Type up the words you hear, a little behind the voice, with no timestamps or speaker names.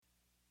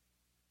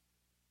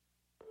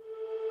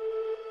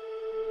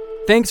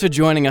Thanks for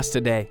joining us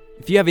today.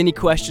 If you have any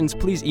questions,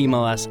 please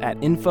email us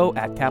at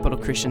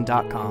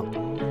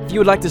info@capitalchristian.com. If you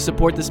would like to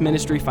support this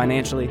ministry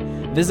financially,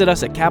 visit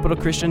us at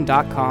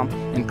capitalchristian.com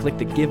and click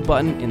the Give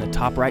button in the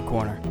top right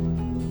corner.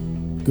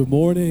 Good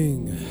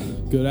morning,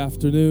 good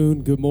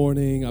afternoon, good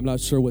morning. I'm not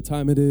sure what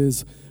time it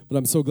is, but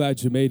I'm so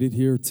glad you made it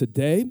here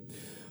today.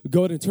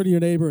 Go ahead and turn to your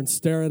neighbor and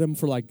stare at him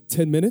for like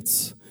 10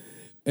 minutes.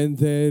 And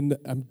then,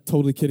 I'm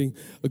totally kidding,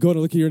 go ahead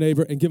and look at your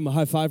neighbor and give him a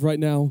high five right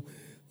now.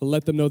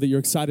 Let them know that you're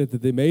excited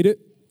that they made it.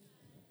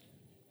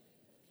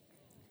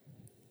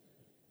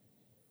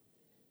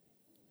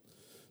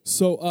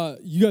 So,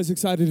 you guys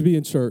excited to be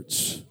in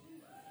church?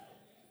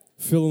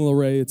 Phil and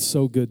Lorraine, it's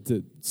so good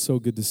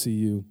to see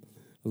you.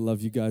 I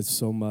love you guys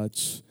so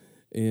much,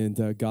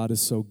 and God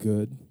is so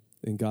good,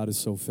 and God is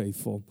so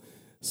faithful.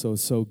 So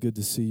it's so good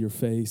to see your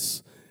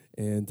face,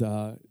 and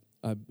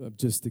I'm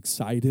just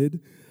excited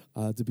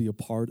to be a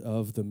part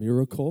of the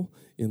miracle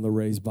in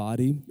Lorraine's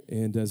body,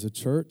 and as a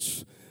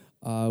church,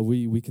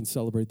 we can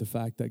celebrate the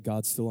fact that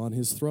God's still on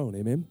His throne.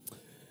 Amen.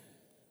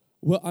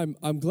 Well,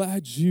 I'm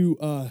glad you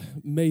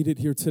made it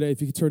here today.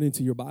 If you could turn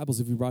into your Bibles,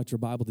 if you brought your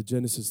Bible to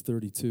Genesis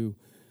 32.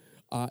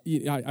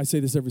 I say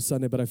this every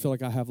Sunday, but I feel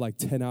like I have like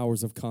 10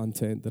 hours of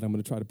content that I'm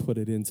going to try to put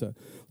it into,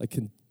 like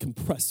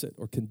compress it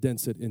or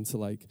condense it into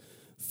like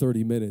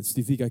 30 minutes.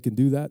 Do you think I can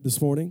do that this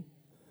morning?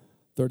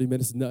 30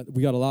 minutes? No,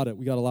 we got a lot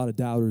of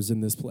doubters in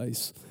this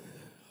place.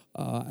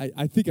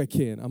 I think I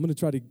can. I'm going to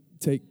try to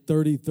take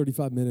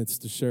 35 minutes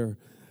to share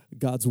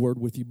God's word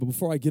with you. But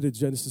before I get to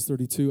Genesis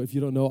 32, if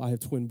you don't know, I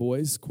have twin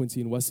boys, Quincy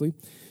and Wesley.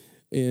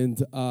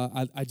 And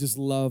I just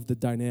love the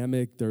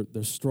dynamic.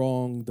 They're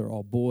strong. They're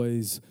all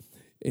boys.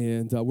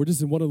 And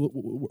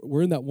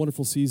we're in that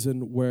wonderful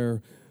season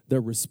where they're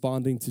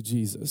responding to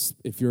Jesus.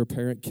 If you're a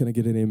parent, can I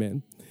get an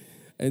amen?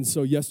 And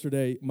so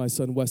yesterday, my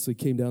son Wesley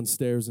came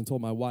downstairs and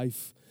told my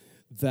wife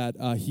that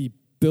he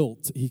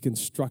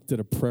constructed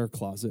a prayer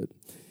closet.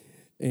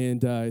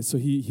 And so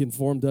he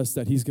informed us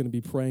that he's going to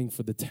be praying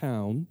for the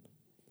town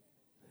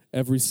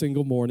every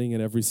single morning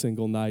and every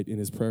single night in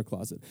his prayer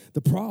closet.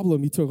 The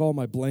problem, he took all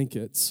my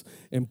blankets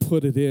and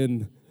put it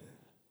in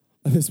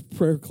this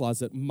prayer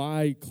closet,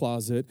 my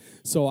closet.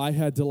 So I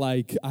had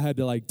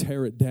to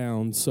tear it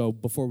down. So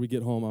before we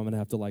get home, I'm going to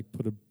have to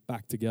put it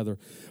back together.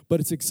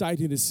 But it's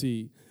exciting to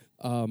see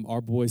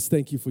our boys.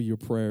 Thank you for your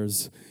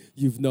prayers.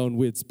 You've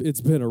known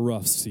it's been a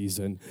rough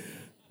season.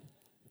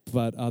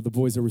 But the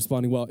boys are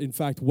responding well. In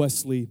fact,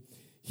 Wesley,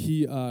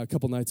 he a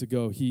couple nights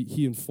ago,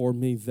 he informed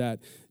me that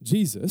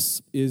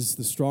Jesus is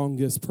the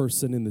strongest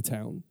person in the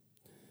town.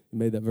 He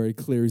made that very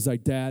clear. He's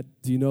like, Dad,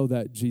 do you know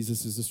that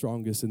Jesus is the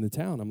strongest in the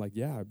town? I'm like,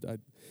 yeah,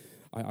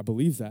 I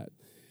believe that.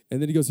 And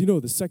then he goes, you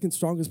know, the second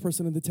strongest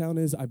person in the town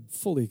is? I'm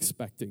fully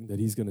expecting that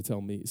he's going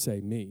to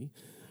say me.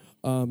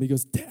 He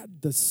goes,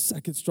 Dad, the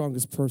second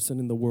strongest person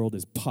in the world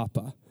is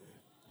Papa.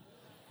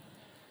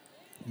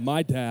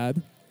 My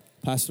dad,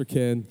 Pastor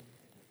Ken.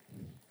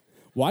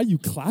 Why are you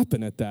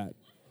clapping at that?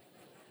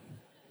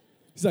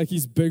 He's like,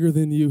 he's bigger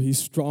than you. He's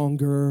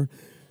stronger.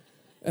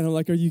 And I'm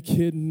like, are you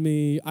kidding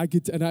me? I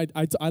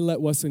let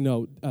Wesley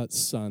know,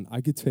 son,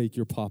 I could take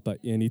your Papa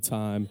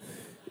anytime,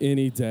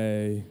 any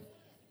day.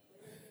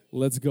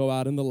 Let's go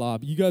out in the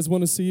lobby. You guys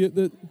want to see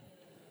it?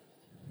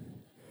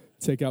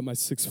 Take out my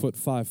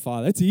 6'5"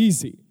 father. That's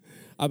easy.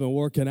 I've been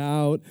working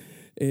out.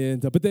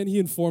 But then he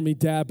informed me,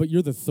 Dad, but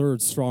you're the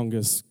third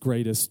strongest,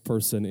 greatest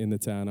person in the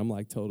town. I'm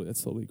like,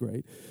 that's totally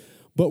great.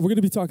 But we're going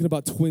to be talking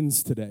about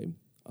twins today.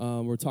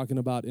 We're talking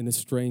about an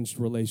estranged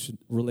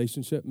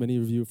relationship. Many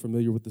of you are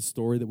familiar with the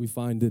story that we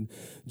find in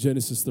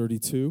Genesis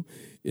 32.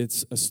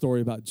 It's a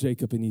story about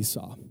Jacob and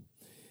Esau.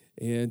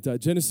 And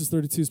Genesis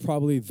 32 is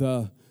probably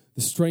the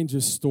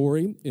strangest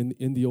story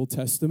in the Old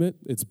Testament.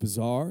 It's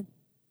bizarre.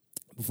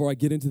 Before I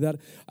get into that,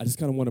 I just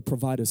kind of want to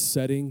provide a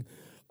setting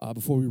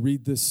before we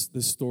read this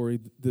story.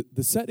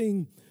 The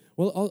setting...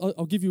 Well,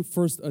 I'll give you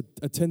first a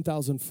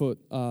 10,000-foot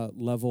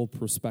level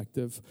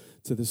perspective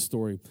to this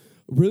story.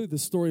 Really, the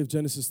story of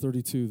Genesis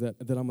 32 that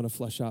I'm going to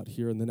flesh out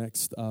here in the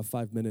next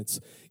 5 minutes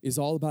is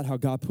all about how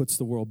God puts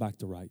the world back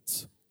to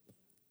rights.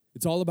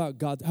 It's all about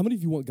God. How many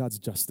of you want God's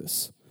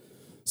justice?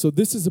 So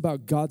this is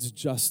about God's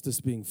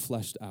justice being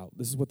fleshed out.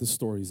 This is what the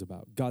story is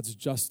about. God's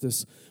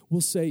justice,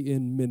 we'll say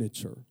in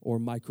miniature or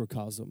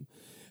microcosm.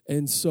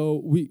 And so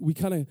we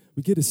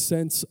get a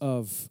sense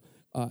of...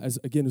 as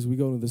we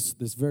go into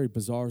this very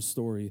bizarre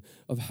story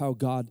of how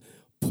God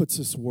puts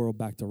this world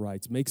back to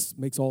rights,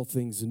 makes all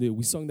things new.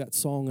 We sung that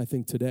song, I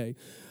think, today.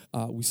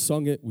 We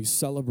sung it, we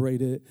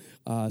celebrate it.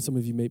 Some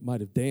of you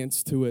might have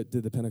danced to it,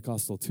 did the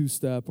Pentecostal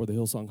two-step or the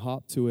Hillsong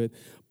hop to it.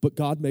 But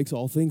God makes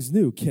all things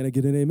new. Can I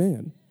get an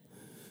amen?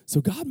 So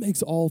God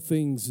makes all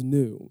things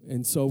new.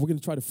 And so we're going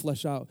to try to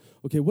flesh out,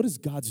 okay, what does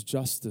God's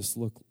justice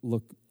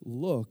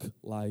look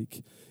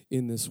like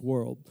in this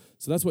world?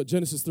 So that's what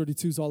Genesis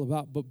 32 is all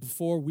about. But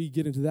before we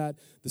get into that,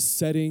 the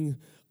setting,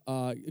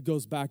 it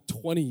goes back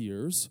 20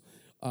 years.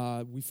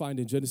 We find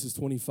in Genesis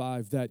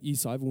 25 that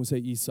Esau, everyone say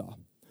Esau.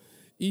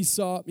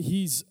 Esau,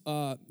 he's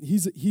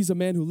a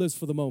man who lives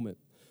for the moment.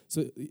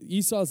 So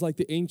Esau is like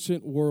the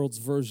ancient world's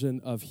version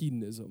of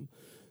hedonism.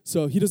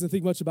 So he doesn't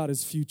think much about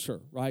his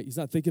future, right? He's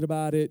not thinking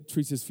about it,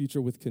 treats his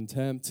future with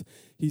contempt.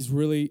 He's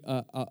really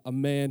a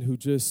man who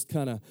just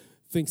kind of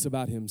thinks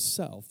about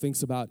himself,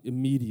 thinks about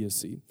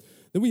immediacy.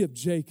 Then we have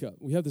Jacob.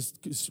 We have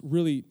this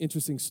really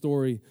interesting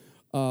story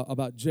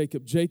about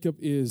Jacob. Jacob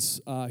is,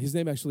 his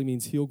name actually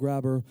means heel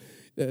grabber.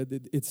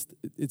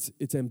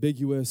 It's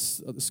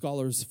ambiguous. The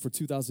scholars for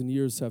 2,000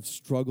 years have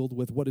struggled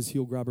with what does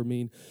heel grabber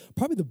mean.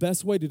 Probably the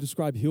best way to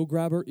describe heel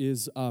grabber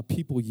is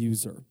people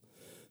user.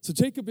 So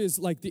Jacob is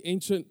like the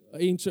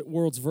ancient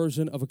world's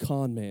version of a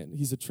con man.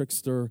 He's a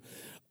trickster.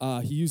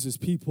 He uses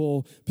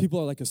people. People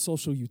are like a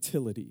social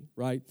utility,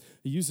 right?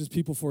 He uses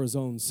people for his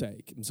own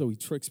sake. And so he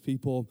tricks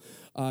people.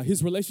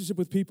 His relationship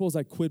with people is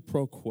like quid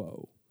pro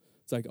quo.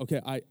 It's like,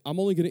 okay, I'm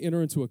only going to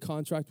enter into a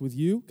contract with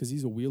you because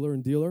he's a wheeler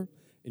and dealer.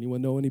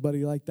 Anyone know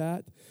anybody like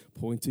that?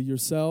 Point to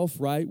yourself,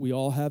 right? We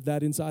all have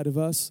that inside of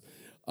us.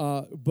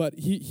 But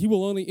he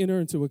will only enter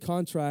into a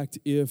contract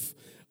if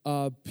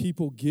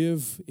people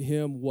give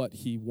him what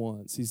he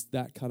wants. He's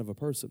that kind of a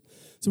person.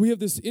 So we have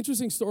this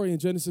interesting story in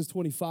Genesis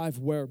 25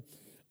 where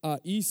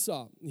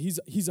Esau,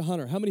 he's a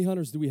hunter. How many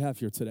hunters do we have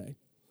here today?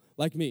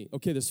 Like me.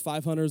 Okay, there's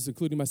 5 hunters,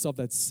 including myself.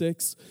 That's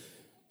 6.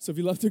 So if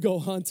you love to go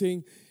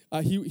hunting,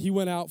 he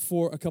went out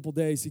for a couple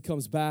days. He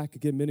comes back.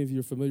 Again, many of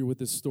you are familiar with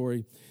this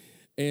story.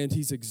 And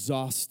he's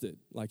exhausted.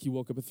 Like he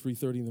woke up at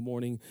 3:30 in the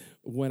morning,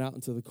 went out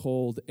into the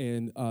cold,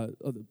 and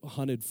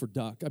hunted for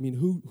duck. I mean,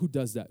 who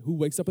does that? Who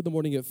wakes up in the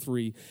morning at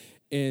 3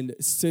 and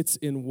sits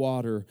in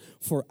water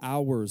for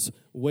hours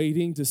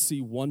waiting to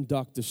see one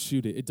duck to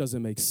shoot it? It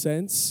doesn't make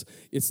sense.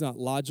 It's not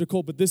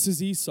logical, but this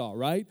is Esau,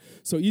 right?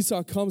 So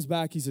Esau comes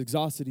back. He's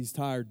exhausted. He's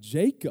tired.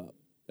 Jacob,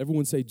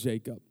 everyone say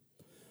Jacob.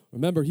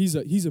 Remember, he's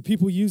a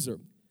people user.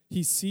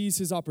 He sees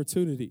his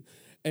opportunity.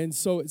 And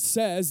so it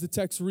says, the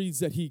text reads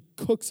that he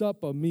cooks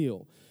up a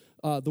meal.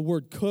 The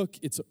word cook,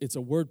 it's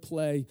a word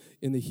play.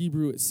 In the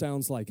Hebrew, it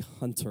sounds like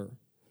hunter.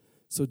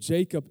 So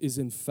Jacob is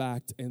in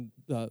fact, and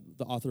the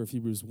author of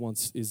Hebrews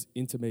once is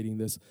intimating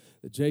this,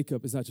 that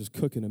Jacob is not just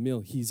cooking a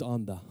meal, he's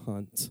on the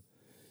hunt.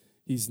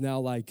 He's now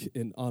like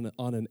on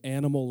an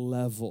animal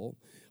level,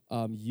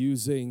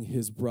 using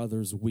his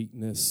brother's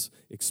weakness,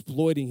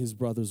 exploiting his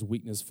brother's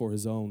weakness for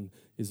his own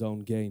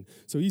gain.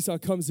 So Esau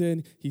comes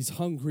in, he's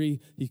hungry,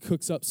 he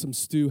cooks up some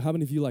stew. How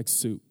many of you like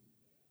soup?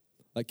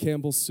 Like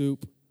Campbell's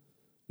soup?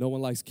 No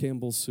one likes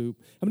Campbell's soup.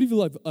 How many of you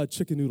like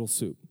chicken noodle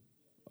soup?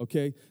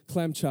 Okay,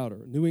 clam chowder,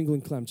 New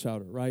England clam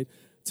chowder, right?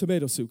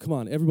 Tomato soup. Come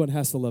on, everyone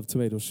has to love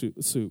tomato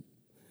soup,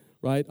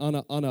 right?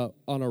 On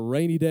a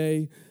rainy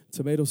day,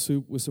 tomato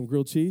soup with some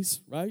grilled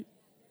cheese, right?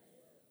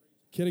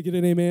 Can I get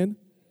an amen?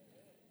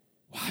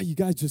 Wow, you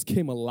guys just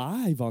came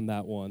alive on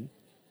that one.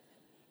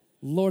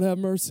 Lord have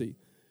mercy.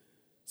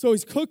 So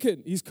he's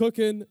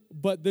cooking,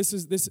 but this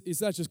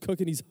is not just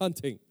cooking, he's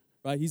hunting,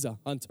 right? He's a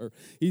hunter.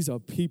 He's a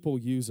people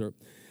user.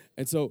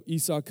 And so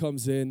Esau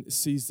comes in,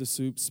 sees the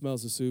soup,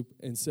 smells the soup,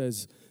 and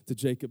says to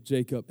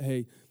Jacob,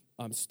 hey,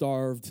 I'm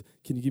starved.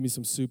 Can you give me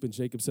some soup? And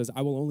Jacob says,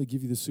 I will only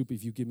give you the soup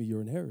if you give me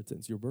your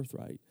inheritance, your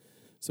birthright.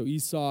 So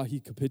Esau, he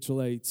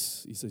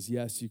capitulates. He says,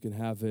 yes, you can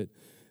have it.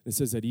 It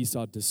says that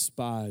Esau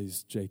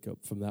despised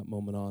Jacob from that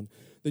moment on.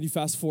 Then you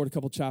fast forward a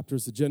couple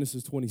chapters to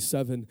Genesis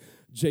 27.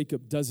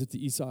 Jacob does it to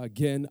Esau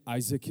again.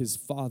 Isaac, his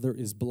father,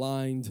 is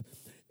blind,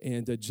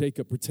 and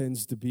Jacob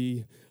pretends to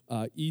be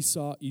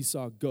Esau.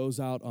 Esau goes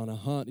out on a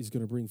hunt. He's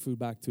going to bring food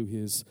back to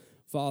his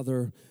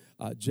father.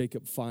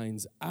 Jacob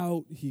finds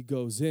out. He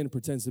goes in,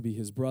 pretends to be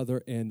his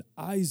brother, and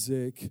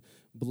Isaac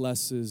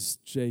blesses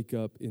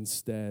Jacob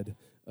instead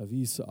of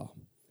Esau.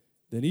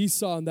 Then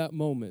Esau in that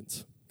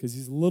moment, because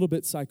he's a little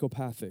bit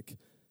psychopathic,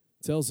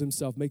 tells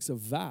himself, makes a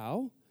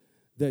vow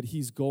that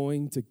he's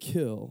going to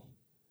kill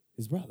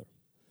his brother.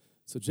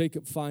 So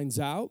Jacob finds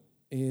out,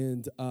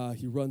 and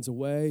he runs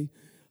away.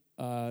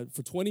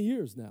 For 20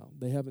 years now,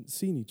 they haven't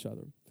seen each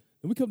other.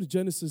 Then we come to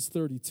Genesis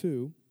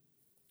 32,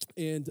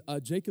 and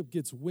Jacob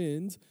gets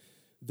wind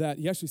that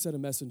he actually sent a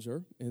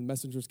messenger, and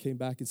messengers came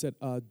back and said,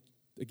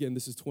 again,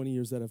 this is 20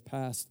 years that have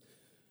passed.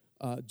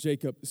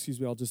 Jacob,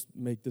 I'll just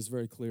make this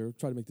very clear,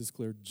 try to make this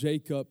clear.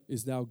 Jacob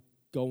is now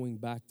going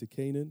back to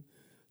Canaan,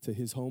 to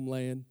his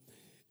homeland,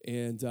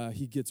 and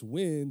he gets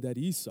wind that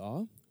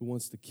Esau, who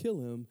wants to kill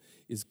him,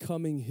 is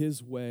coming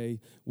his way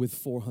with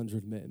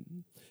 400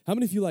 men. How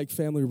many of you like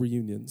family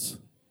reunions?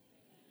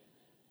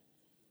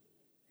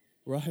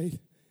 Right?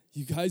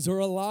 You guys are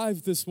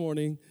alive this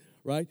morning,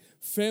 right?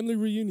 Family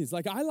reunions.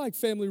 Like, I like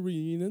family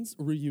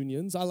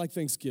reunions. I like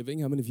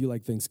Thanksgiving. How many of you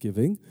like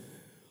Thanksgiving?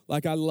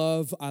 Like, I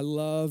love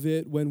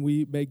it when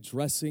we make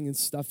dressing and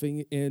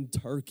stuffing and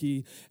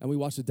turkey and we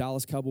watch the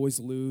Dallas Cowboys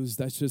lose.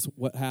 That's just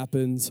what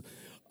happens.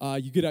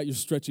 You get out your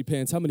stretchy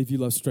pants. How many of you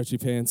love stretchy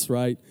pants,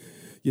 right?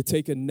 You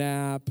take a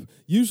nap.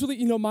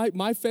 Usually,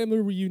 my family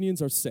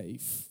reunions are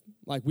safe.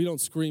 Like, we don't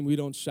scream, we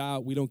don't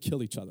shout, we don't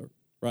kill each other,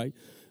 right?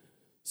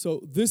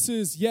 So this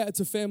is, it's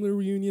a family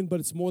reunion, but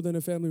it's more than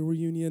a family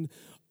reunion.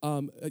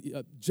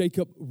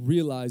 Jacob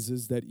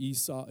realizes that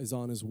Esau is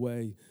on his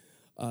way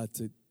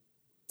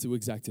to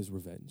exact his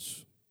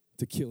revenge,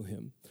 to kill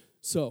him.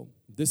 So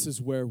this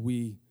is where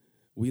we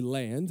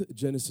land,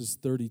 Genesis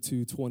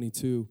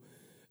 32:22,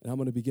 and I'm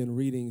going to begin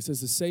reading. It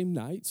says, the same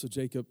night, so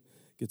Jacob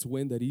gets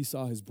wind that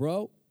Esau, his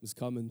bro, is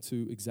coming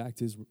to exact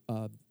his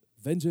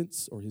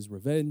vengeance or his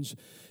revenge.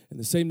 And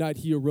the same night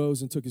he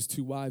arose and took his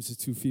 2 wives, his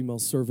 2 female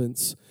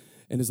servants,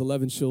 and his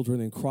 11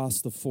 children, and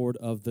crossed the ford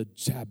of the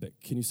Jabbok.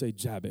 Can you say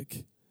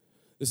Jabbok?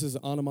 This is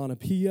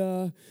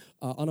onomatopoeia.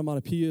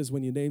 Onomatopoeia is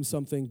when you name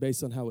something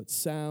based on how it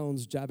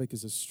sounds. Jabbok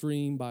is a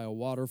stream by a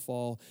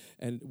waterfall.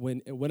 And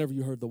whenever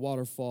you heard the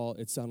waterfall,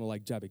 it sounded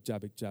like Jabbok,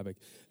 Jabbok, Jabbok.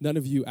 None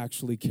of you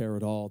actually care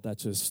at all. That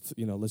just,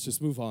 let's just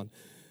move on.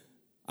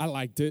 I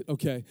liked it.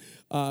 Okay.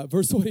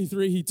 Verse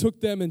 23, he took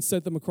them and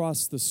sent them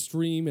across the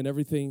stream and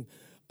everything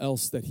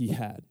else that he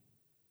had.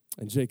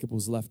 And Jacob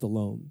was left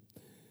alone.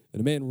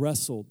 And a man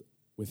wrestled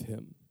with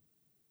him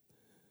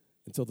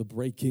until the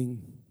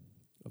breaking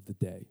of the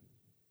day.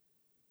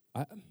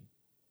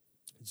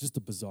 It's just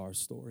a bizarre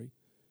story.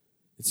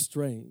 It's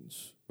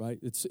strange, right?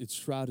 It's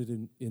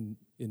shrouded in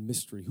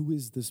mystery. Who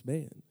is this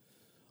man,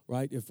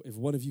 right? If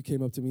one of you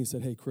came up to me and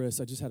said, "Hey, Chris,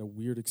 I just had a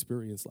weird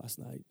experience last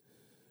night.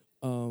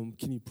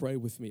 Can you pray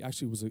with me?"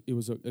 Actually, it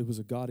was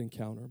a God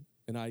encounter,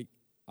 and I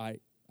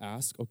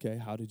ask, "Okay,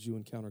 how did you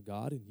encounter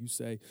God?" And you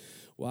say,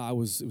 "Well, it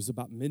was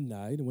about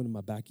midnight. I went in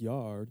my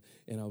backyard,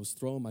 and I was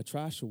throwing my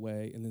trash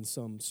away, and then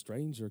some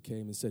stranger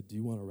came and said, 'Do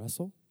you want to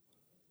wrestle?'"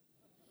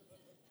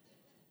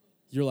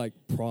 You're like,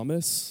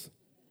 "Promise?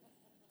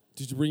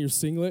 Did you bring your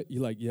singlet?"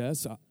 You're like,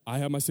 "Yes, I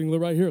have my singlet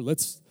right here.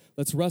 Let's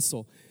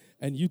wrestle."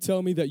 And you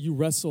tell me that you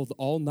wrestled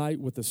all night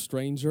with a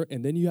stranger,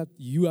 and then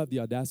you have the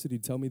audacity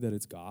to tell me that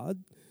it's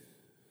God?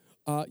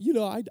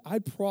 I'd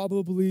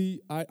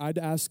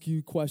ask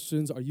you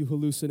questions. Are you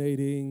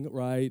hallucinating,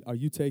 right? Are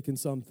you taking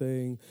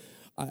something?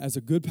 As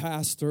a good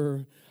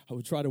pastor, I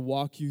would try to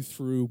walk you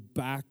through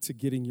back to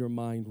getting your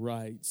mind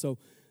right. So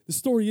the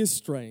story is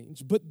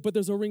strange, but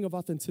there's a ring of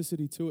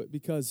authenticity to it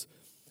because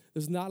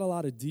there's not a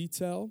lot of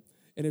detail,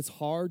 and it's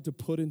hard to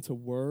put into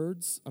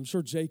words. I'm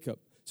sure Jacob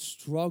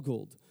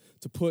struggled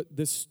to put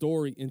this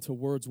story into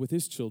words with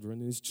his children,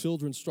 and his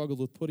children struggled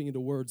with putting into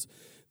words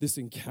this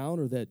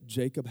encounter that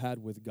Jacob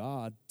had with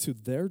God to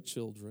their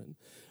children.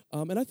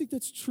 And I think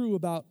that's true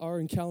about our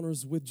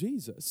encounters with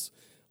Jesus.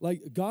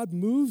 Like, God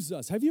moves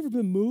us. Have you ever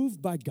been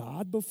moved by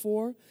God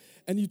before?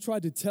 And you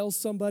tried to tell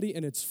somebody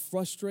and it's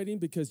frustrating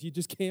because you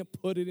just can't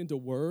put it into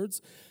words?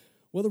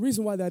 Well, the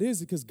reason why that is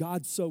because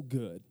God's so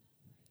good.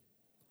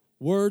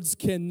 Words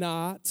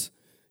cannot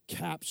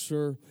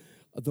capture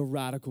the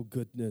radical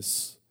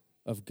goodness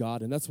of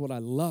God. And that's what I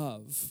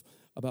love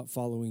about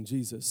following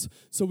Jesus.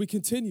 So we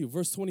continue,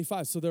 verse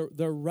 25. So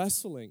they're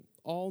wrestling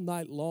all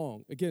night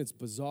long. Again, it's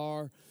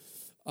bizarre.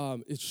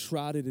 It's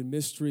shrouded in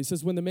mystery. It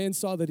says, when the man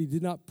saw that he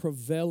did not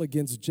prevail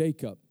against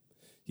Jacob,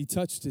 he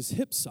touched his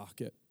hip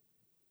socket,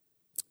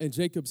 and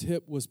Jacob's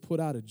hip was put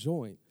out of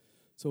joint.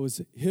 So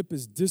his hip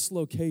is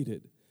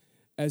dislocated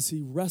as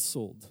he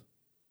wrestled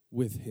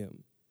with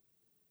him.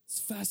 It's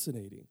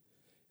fascinating.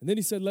 And then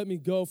he said, "Let me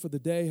go, for the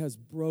day has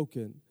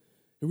broken."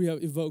 Here we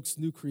have evokes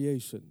new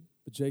creation.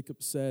 But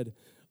Jacob said,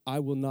 "I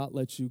will not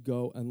let you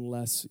go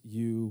unless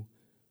you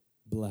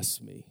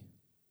bless me."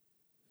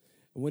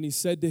 And when he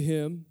said to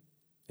him,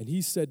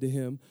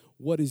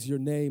 "What is your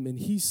name?" And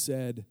he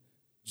said,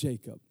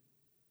 "Jacob."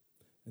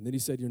 And then he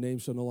said, "Your name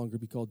shall no longer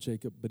be called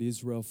Jacob, but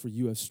Israel, for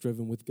you have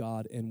striven with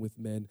God and with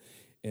men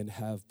and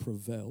have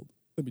prevailed."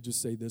 Let me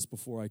just say this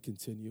before I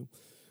continue.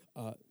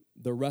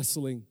 They're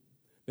wrestling,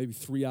 maybe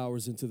 3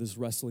 hours into this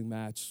wrestling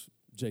match.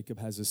 Jacob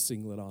has his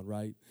singlet on,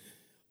 right?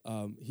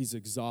 He's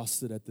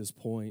exhausted at this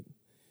point.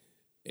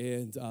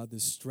 And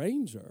this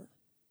stranger,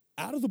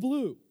 out of the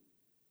blue,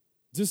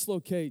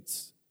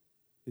 dislocates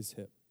his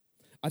hip.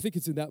 I think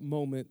it's in that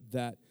moment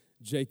that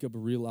Jacob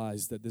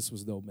realized that this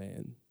was no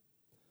man,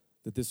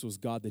 that this was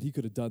God, that he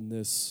could have done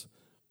this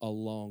a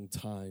long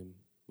time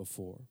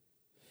before.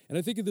 And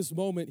I think in this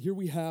moment, here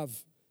we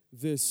have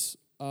this,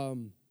 I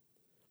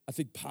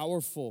think,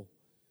 powerful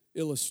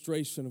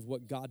illustration of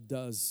what God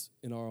does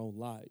in our own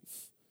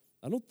life.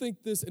 I don't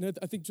think this, and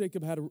I think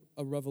Jacob had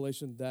a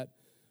revelation that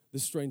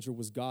this stranger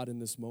was God in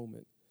this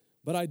moment.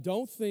 But I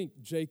don't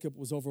think Jacob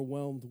was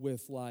overwhelmed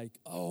with like,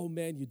 "Oh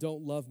man, you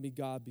don't love me,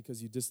 God,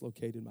 because you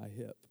dislocated my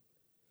hip."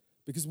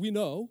 Because we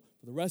know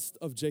for the rest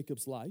of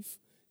Jacob's life,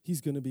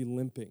 he's going to be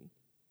limping.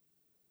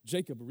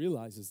 Jacob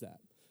realizes that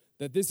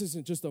this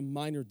isn't just a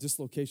minor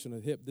dislocation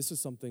of the hip. This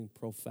is something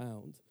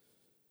profound.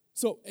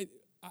 So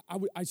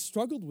I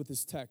struggled with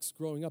this text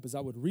growing up as I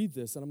would read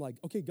this, and I'm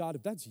like, okay, God,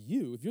 if that's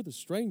you, if you're the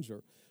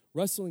stranger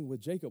wrestling with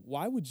Jacob,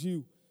 why would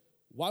you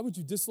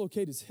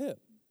dislocate his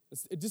hip?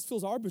 It just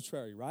feels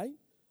arbitrary, right?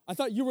 I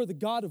thought you were the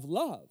God of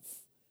love.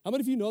 How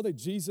many of you know that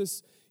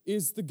Jesus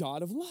is the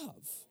God of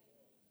love?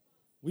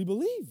 We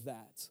believe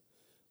that.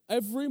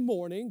 Every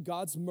morning,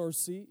 God's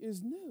mercy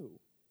is new.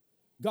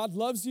 God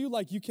loves you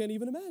like you can't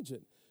even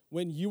imagine.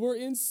 When you were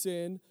in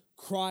sin,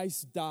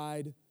 Christ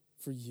died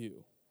for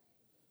you.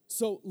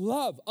 So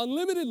love,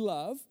 unlimited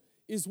love,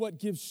 is what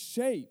gives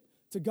shape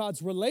to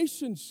God's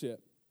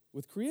relationship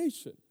with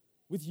creation,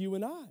 with you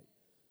and I.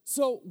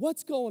 So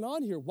what's going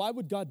on here? Why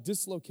would God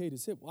dislocate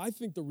his hip? Well, I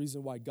think the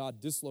reason why God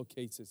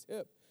dislocates his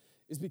hip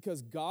is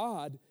because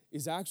God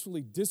is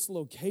actually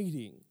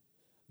dislocating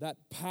that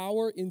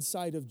power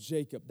inside of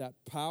Jacob, that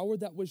power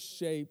that was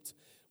shaped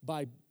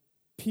by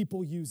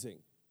people using.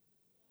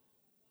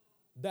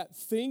 That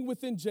thing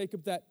within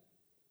Jacob that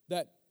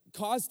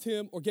caused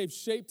him or gave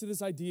shape to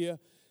this idea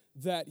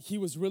that he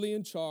was really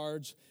in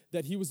charge,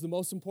 that he was the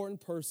most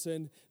important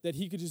person, that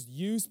he could just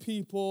use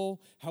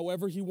people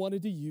however he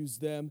wanted to use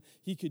them.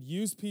 He could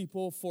use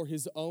people for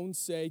his own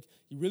sake.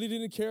 He really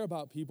didn't care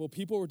about people.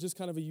 People were just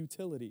kind of a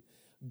utility.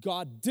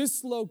 God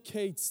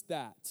dislocates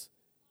that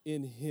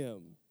in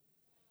him.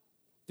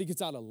 I think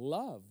it's out of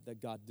love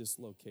that God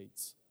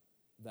dislocates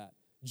that.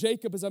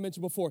 Jacob, as I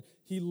mentioned before,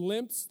 he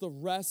limps the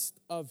rest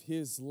of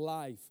his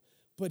life.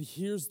 But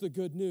here's the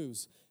good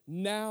news.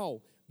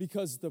 Now,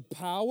 because the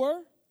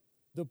power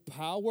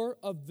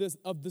of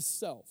the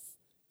self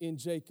in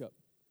Jacob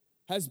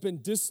has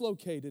been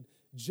dislocated,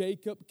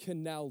 Jacob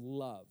can now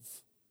love.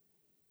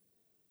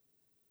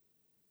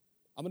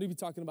 I'm going to be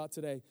talking about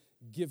today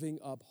giving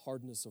up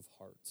hardness of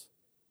heart.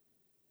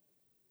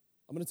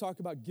 I'm going to talk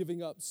about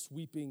giving up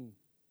sweeping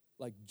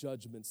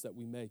judgments that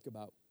we make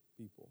about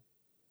people.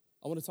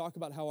 I want to talk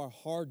about how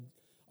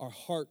our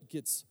heart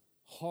gets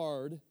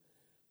hard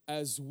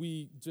as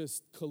we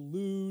just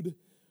collude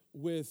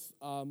with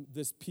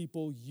this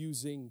people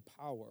using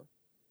power.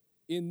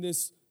 In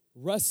this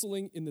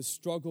wrestling, in the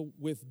struggle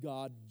with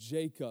God,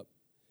 Jacob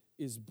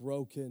is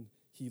broken.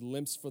 He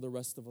limps for the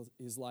rest of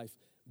his life,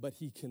 but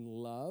he can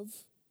love,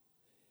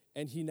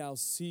 and he now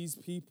sees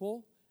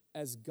people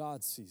as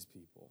God sees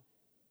people.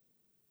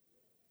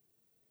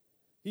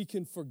 He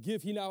can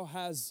forgive. He now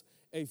has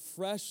a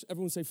fresh,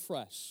 everyone say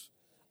fresh.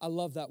 I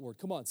love that word.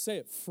 Come on, say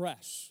it,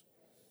 fresh.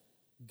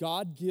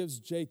 God gives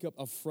Jacob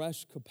a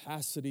fresh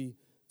capacity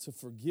to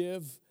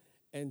forgive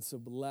and to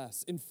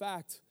bless. In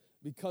fact,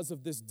 because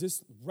of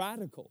this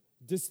radical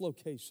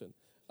dislocation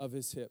of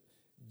his hip,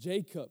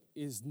 Jacob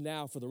is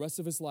now, for the rest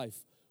of his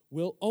life,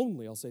 will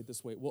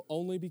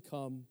only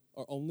become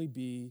or only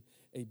be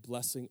a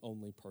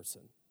blessing-only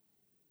person.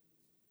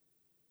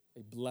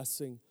 A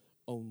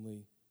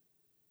blessing-only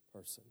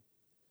person.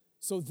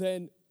 So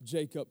then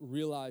Jacob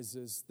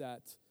realizes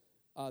that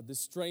the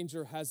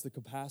stranger has the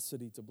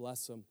capacity to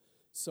bless him.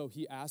 So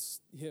he asks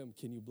him,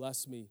 "Can you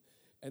bless me?"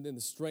 And then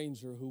the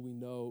stranger, who we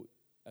know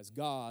as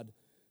God,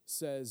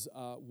 says,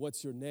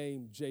 "What's your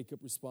name?"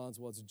 Jacob responds,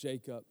 "Well, it's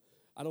Jacob."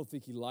 I don't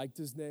think he liked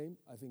his name.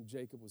 I think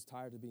Jacob was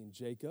tired of being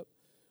Jacob.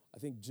 I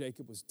think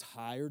Jacob was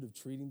tired of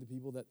treating the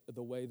people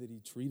the way that he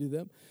treated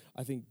them.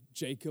 I think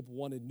Jacob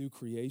wanted new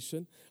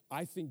creation.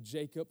 I think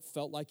Jacob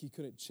felt like he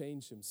couldn't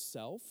change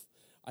himself.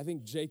 I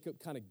think Jacob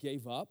kind of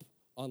gave up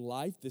on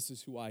life. This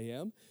is who I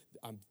am.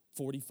 I'm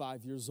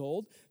 45 years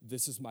old.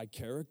 This is my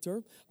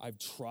character. I've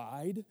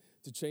tried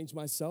to change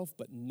myself,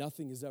 but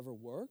nothing has ever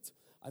worked.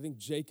 I think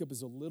Jacob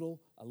is a little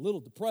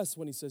depressed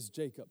when he says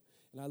Jacob.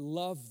 And I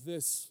love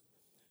this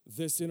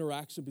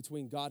interaction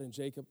between God and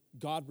Jacob.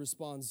 God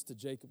responds to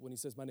Jacob when he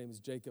says, "My name is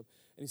Jacob."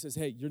 And he says,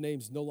 "Hey, your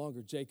name's no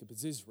longer Jacob,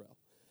 it's Israel,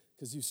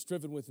 because you've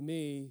striven with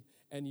me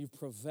and you've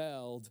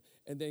prevailed."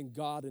 And then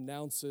God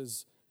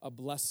announces a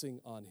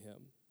blessing on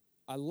him.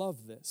 I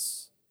love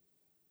this.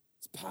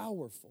 It's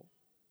powerful.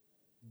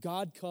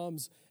 God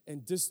comes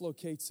and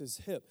dislocates his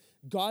hip.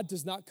 God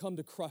does not come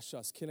to crush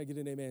us. Can I get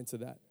an amen to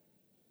that?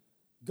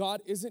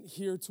 God isn't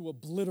here to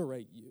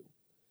obliterate you.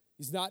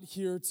 He's not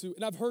here to,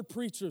 and I've heard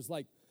preachers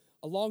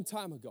a long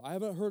time ago, I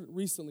haven't heard it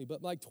recently,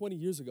 but 20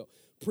 years ago,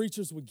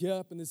 preachers would get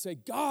up and they'd say,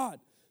 "God,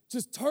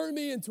 just turn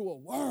me into a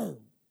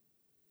worm,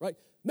 right?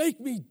 Make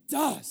me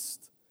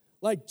dust,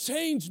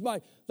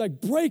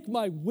 break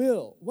my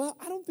will." Well,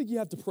 I don't think you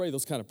have to pray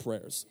those kind of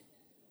prayers.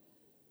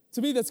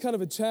 To me, that's kind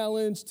of a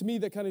challenge. To me,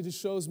 that kind of just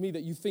shows me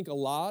that you think a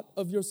lot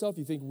of yourself.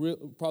 You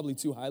think probably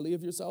too highly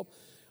of yourself.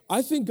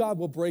 I think God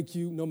will break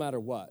you no matter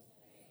what.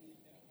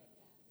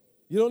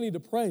 You don't need to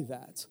pray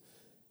that.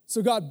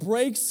 So God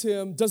breaks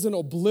him, doesn't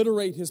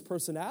obliterate his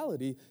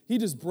personality. He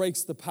just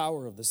breaks the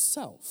power of the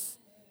self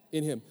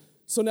in him.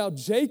 So now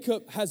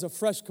Jacob has a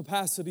fresh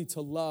capacity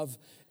to love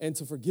and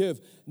to forgive.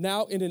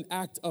 Now in an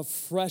act of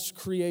fresh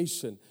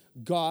creation,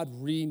 God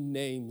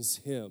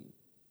renames him.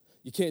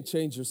 You can't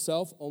change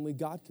yourself. Only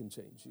God can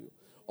change you.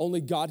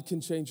 Only God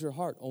can change your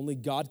heart. Only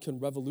God can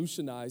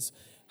revolutionize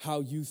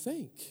how you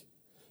think.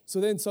 So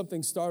then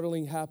something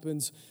startling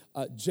happens.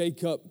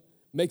 Jacob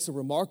makes a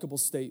remarkable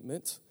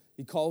statement.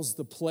 He calls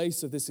the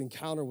place of this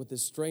encounter with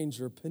this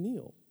stranger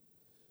Peniel.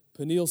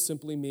 Peniel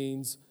simply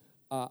means,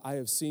 I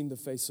have seen the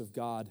face of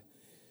God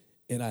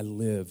and I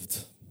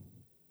lived.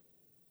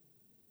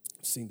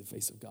 I've seen the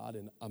face of God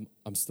and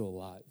I'm still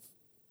alive.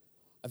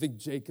 I think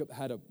Jacob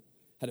had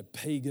a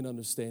pagan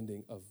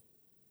understanding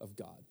of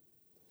God.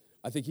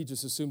 I think he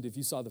just assumed if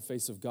you saw the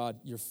face of God,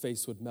 your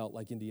face would melt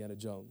like Indiana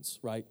Jones,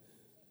 right?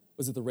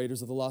 Was it the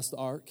Raiders of the Lost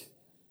Ark?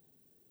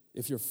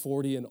 If you're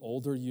 40 and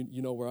older,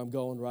 you know where I'm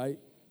going, right?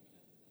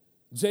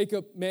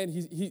 Jacob, man,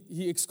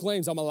 he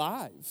exclaims, "I'm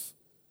alive.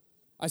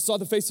 I saw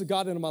the face of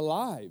God and I'm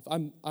alive.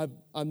 I'm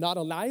not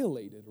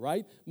annihilated,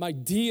 right? My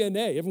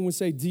DNA, everyone would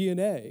say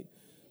DNA.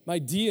 My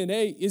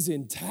DNA is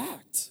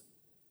intact.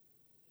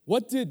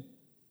 What did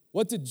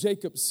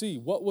Jacob see?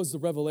 What was the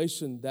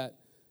revelation that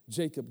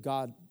Jacob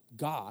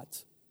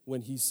got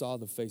when he saw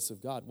the face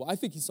of God? Well, I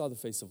think he saw the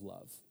face of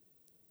love.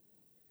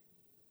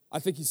 I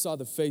think he saw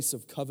the face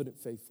of covenant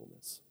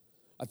faithfulness.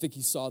 I think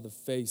he saw the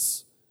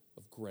face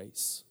of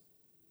grace.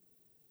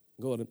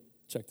 Go ahead and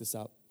check this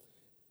out.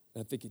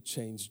 And I think it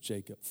changed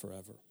Jacob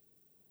forever.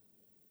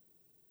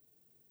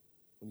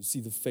 When you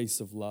see the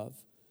face of love,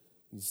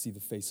 when you see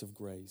the face of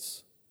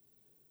grace,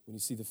 when you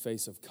see the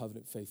face of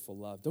covenant faithful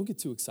love, don't get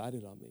too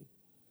excited on me.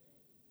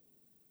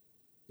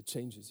 It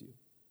changes you.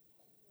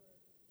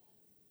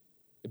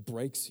 It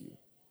breaks you.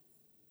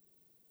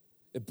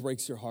 It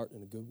breaks your heart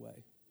in a good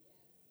way.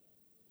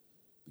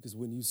 Because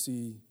when you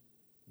see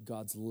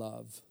God's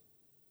love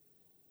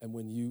and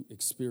when you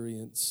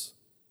experience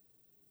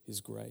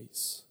His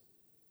grace,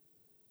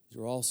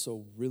 you're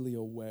also really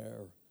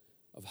aware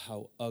of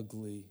how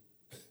ugly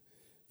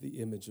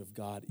the image of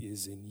God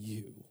is in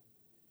you.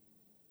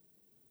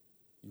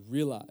 You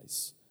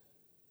realize,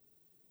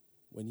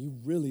 when you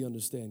really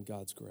understand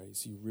God's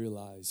grace, you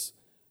realize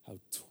how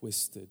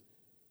twisted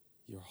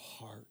your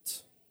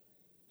heart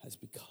has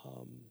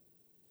become.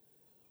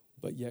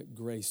 But yet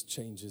grace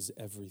changes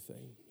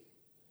everything.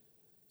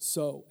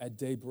 So at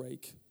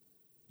daybreak,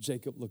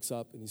 Jacob looks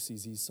up and he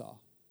sees Esau,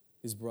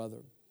 his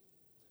brother.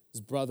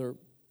 His brother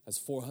has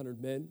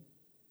 400 men.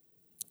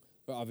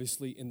 They're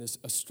obviously in this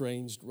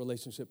estranged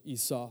relationship.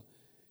 Esau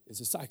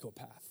is a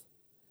psychopath,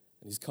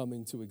 and he's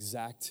coming to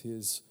exact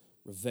his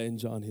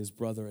revenge on his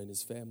brother and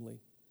his family.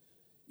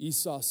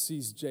 Esau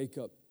sees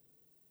Jacob,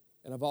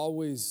 and I've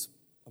always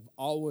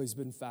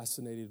been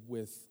fascinated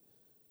with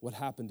what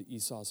happened to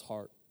Esau's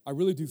heart. I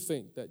really do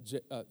think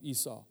that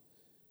Esau,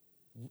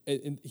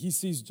 and he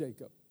sees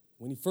Jacob.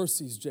 When he first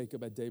sees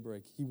Jacob at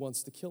daybreak, he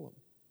wants to kill him.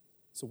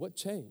 So what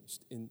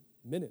changed in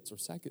minutes or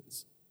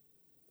seconds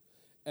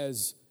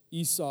as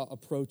Esau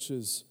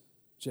approaches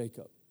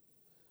Jacob?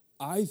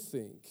 I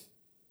think,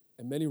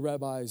 and many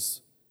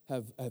rabbis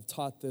have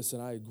taught this,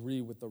 and I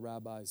agree with the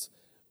rabbis,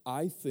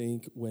 I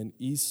think when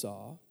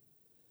Esau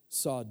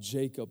saw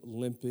Jacob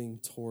limping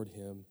toward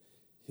him,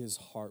 his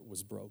heart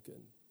was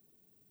broken.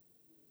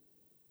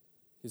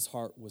 His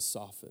heart was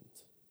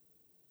softened.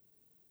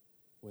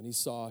 When he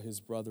saw his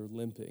brother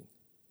limping,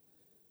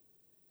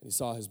 and he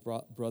saw his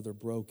brother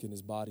broken,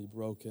 his body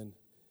broken,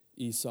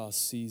 Esau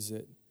sees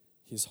it,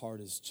 his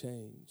heart is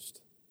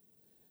changed.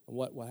 And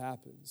what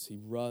happens? He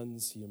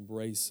runs, he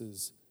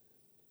embraces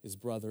his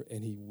brother,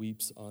 and he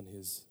weeps on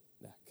his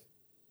neck.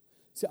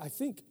 See, I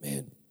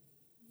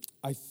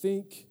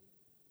think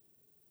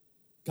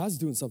God's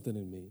doing something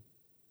in me,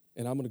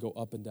 and I'm going to go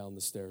up and down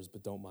the stairs,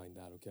 but don't mind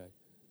that, okay?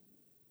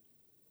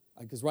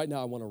 Because right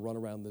now I want to run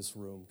around this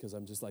room because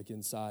I'm just like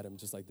inside, I'm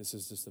just like, this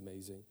is just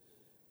amazing.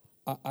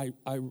 I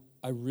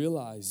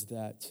realize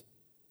that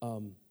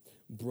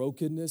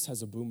brokenness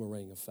has a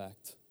boomerang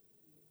effect.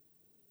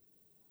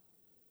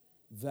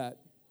 That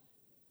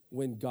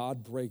when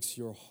God breaks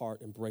your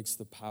heart and breaks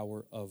the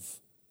power of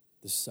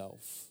the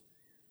self,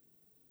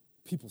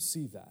 people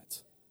see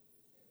that.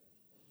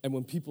 And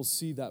when people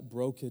see that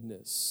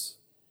brokenness,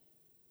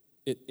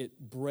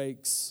 it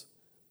breaks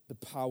the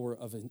power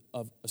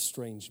of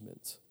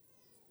estrangement.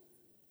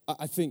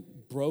 I think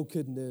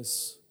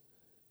brokenness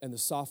and the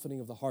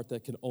softening of the heart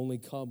that can only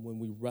come when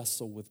we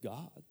wrestle with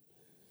God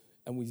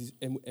and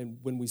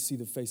when we see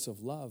the face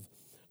of love,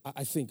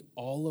 I think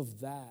all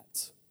of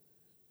that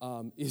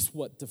is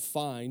what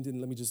defined, and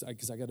let me just,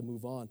 because I got to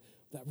move on,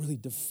 that really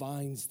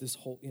defines this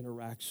whole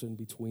interaction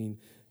between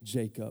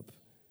Jacob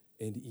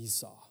and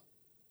Esau.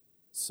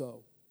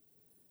 So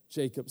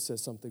Jacob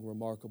says something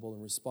remarkable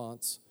in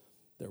response.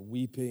 They're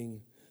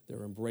weeping,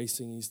 they're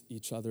embracing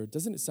each other.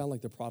 Doesn't it sound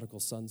like the prodigal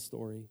son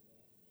story?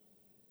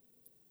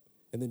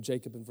 And then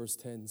Jacob in verse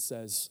 10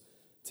 says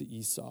to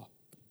Esau,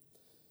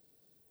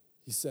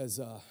 he says,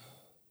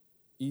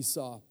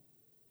 Esau,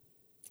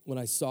 when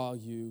I saw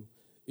you,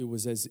 it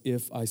was as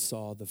if I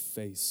saw the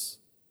face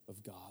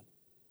of God.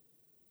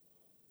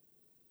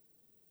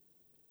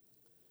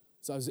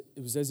 So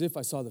it was as if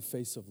I saw the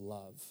face of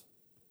love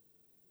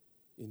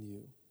in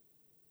you.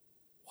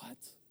 What?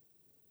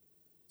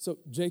 So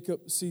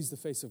Jacob sees the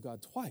face of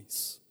God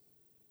twice.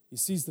 He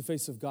sees the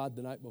face of God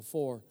the night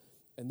before,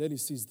 and then he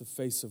sees the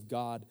face of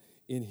God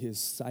in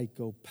his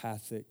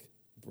psychopathic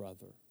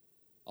brother.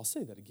 I'll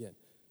say that again.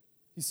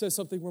 He says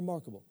something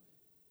remarkable.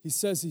 He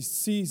says he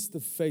sees the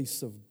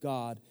face of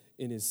God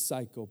in his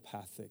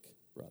psychopathic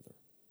brother.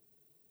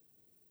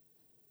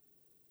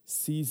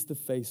 Sees the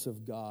face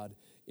of God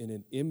in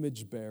an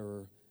image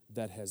bearer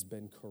that has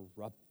been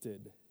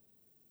corrupted.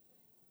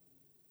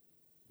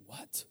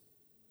 What?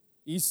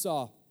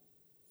 Esau,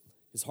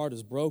 his heart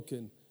is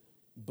broken,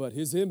 but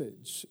his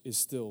image is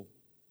still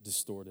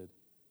distorted.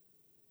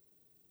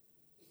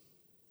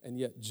 And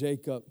yet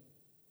Jacob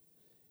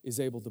is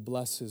able to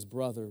bless his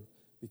brother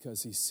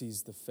because he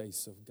sees the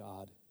face of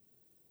God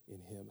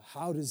in him.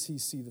 How does he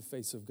see the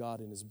face of God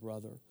in his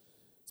brother?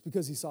 It's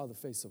because he saw the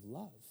face of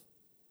love.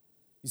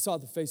 He saw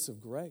the face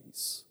of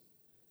grace.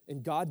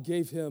 And God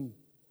gave him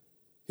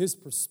his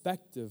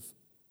perspective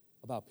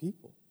about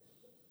people.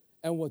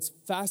 And what's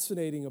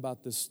fascinating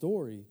about this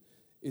story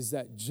is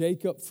that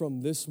Jacob,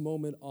 from this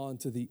moment on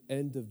to the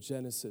end of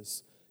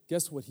Genesis,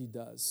 guess what he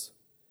does?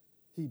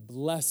 He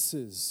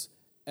blesses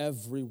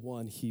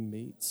everyone he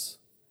meets.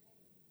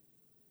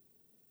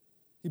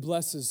 He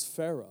blesses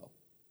Pharaoh.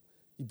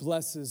 He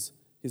blesses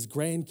his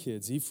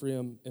grandkids,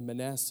 Ephraim and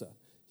Manasseh.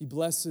 He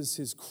blesses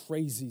his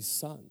crazy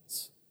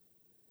sons.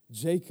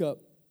 Jacob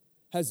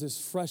has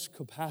this fresh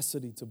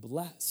capacity to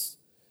bless.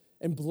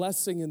 And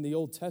blessing in the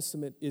Old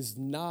Testament is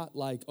not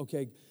like,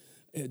 okay,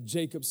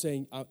 Jacob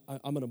saying,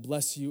 I'm going to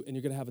bless you, and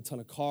you're going to have a ton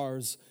of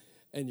cars,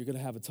 and you're going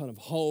to have a ton of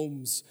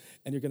homes,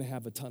 and you're going to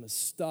have a ton of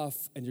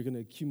stuff, and you're going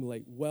to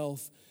accumulate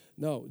wealth.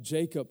 No,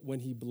 Jacob, when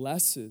he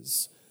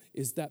blesses,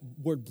 is that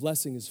word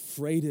blessing is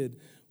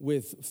freighted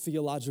with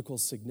theological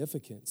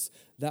significance.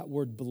 That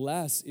word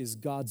bless is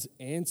God's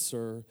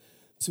answer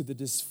to the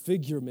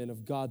disfigurement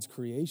of God's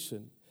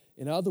creation.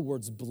 In other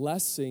words,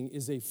 blessing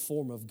is a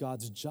form of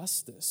God's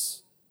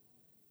justice.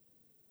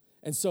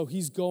 And so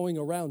he's going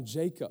around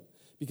Jacob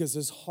because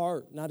his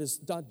heart, not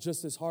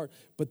just his heart,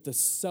 but the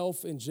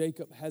self in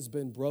Jacob has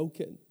been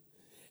broken.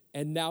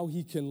 And now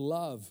he can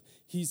love.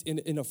 He's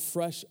in a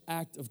fresh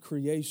act of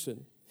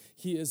creation.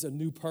 He is a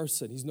new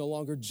person. He's no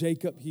longer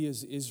Jacob, he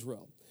is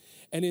Israel.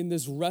 And in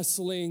this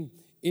wrestling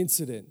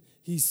incident,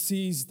 he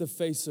sees the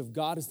face of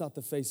God. It's not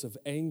the face of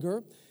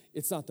anger.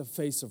 It's not the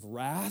face of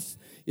wrath.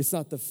 It's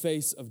not the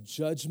face of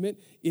judgment.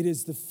 It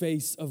is the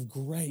face of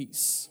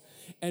grace.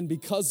 And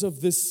because of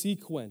this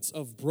sequence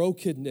of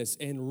brokenness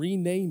and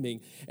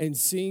renaming and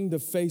seeing the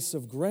face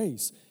of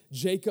grace,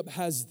 Jacob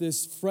has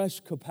this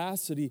fresh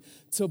capacity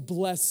to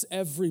bless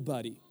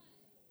everybody.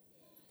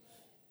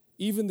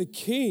 Even the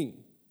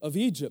king of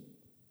Egypt,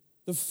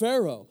 the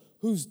Pharaoh,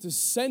 whose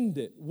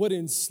descendant would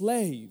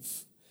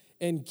enslave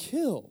and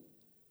kill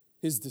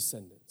his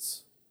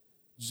descendants.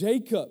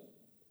 Jacob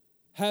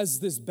has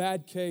this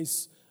bad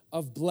case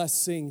of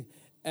blessing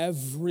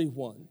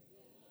everyone.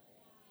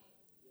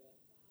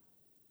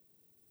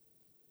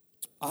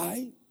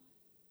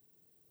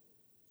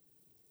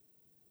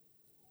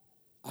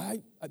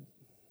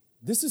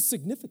 This is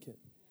significant.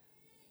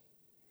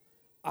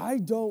 I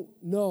don't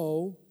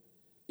know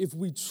if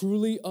we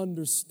truly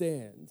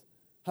understand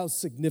how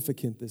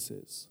significant this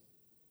is.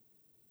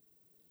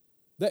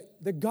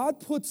 That God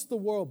puts the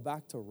world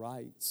back to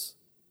rights.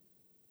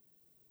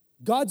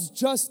 God's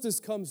justice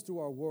comes to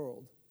our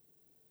world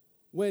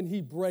when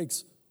he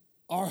breaks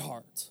our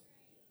heart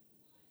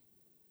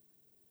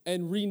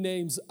and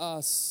renames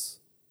us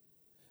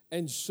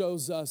and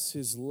shows us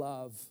his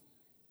love.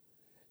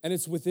 And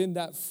it's within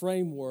that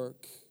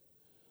framework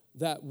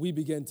that we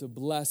begin to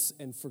bless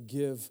and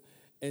forgive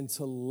and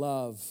to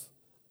love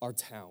our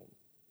town,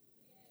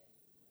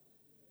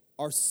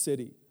 our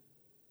city,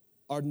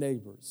 our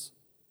neighbors,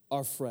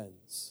 our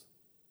friends,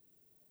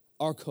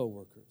 our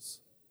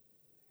coworkers,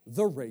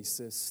 the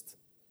racist,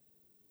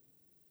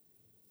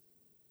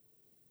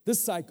 the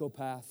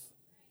psychopath,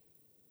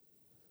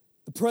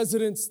 the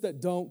presidents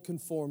that don't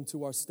conform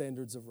to our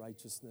standards of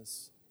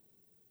righteousness,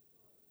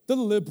 the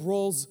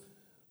liberals,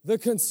 the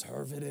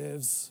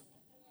conservatives,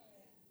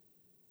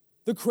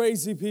 the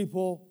crazy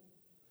people,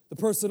 the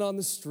person on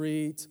the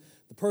street,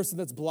 the person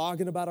that's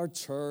blogging about our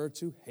church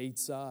who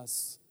hates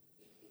us,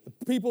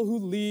 the people who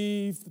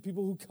leave, the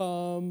people who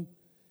come.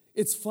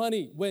 It's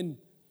funny, when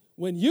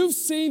you've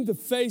seen the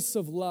face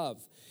of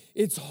love,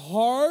 it's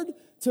hard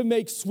to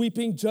make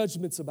sweeping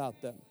judgments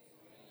about them.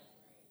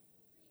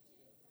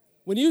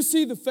 When you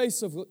see the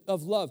face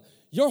of love,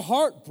 your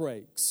heart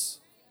breaks.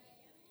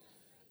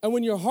 And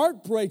when your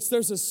heart breaks,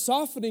 there's a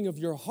softening of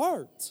your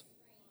heart.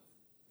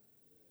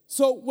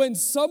 So when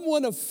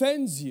someone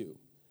offends you,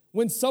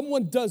 when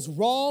someone does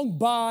wrong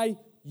by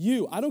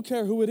you, I don't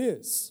care who it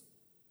is.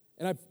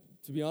 And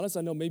to be honest,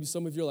 I know maybe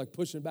some of you are like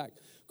pushing back.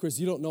 Chris,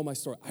 you don't know my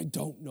story. I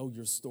don't know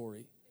your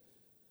story.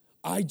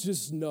 I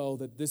just know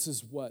that this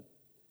is what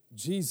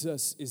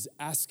Jesus is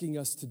asking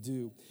us to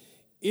do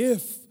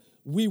if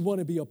we want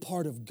to be a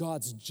part of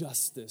God's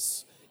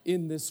justice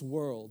in this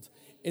world.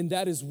 And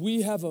that is,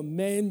 we have a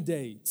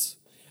mandate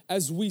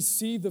as we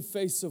see the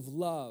face of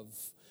love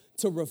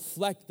to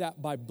reflect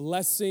that by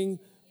blessing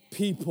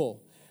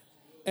people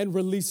and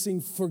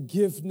releasing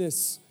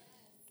forgiveness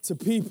to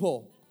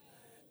people.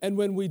 And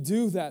when we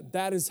do that,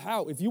 that is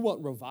how, if you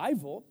want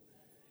revival,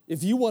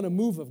 if you want a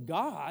move of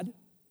God,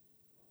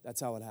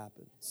 that's how it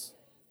happens.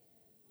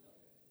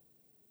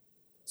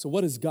 So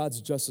what does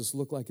God's justice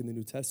look like in the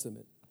New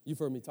Testament? You've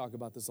heard me talk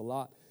about this a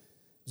lot.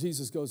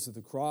 Jesus goes to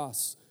the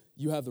cross.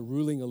 You have the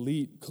ruling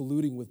elite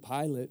colluding with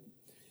Pilate,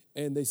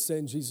 and they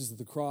send Jesus to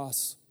the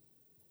cross.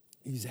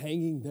 He's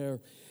hanging there,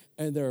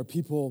 and there are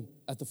people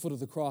at the foot of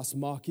the cross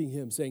mocking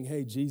him, saying,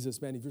 hey, Jesus,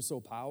 man, if you're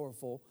so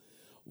powerful,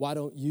 why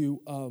don't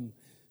you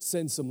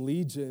send some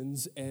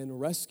legions and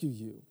rescue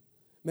you?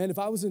 Man, if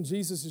I was in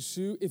Jesus'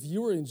 shoe, if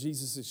you were in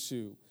Jesus'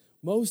 shoe,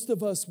 most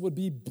of us would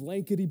be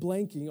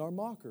blankety-blanking our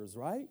mockers,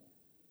 right?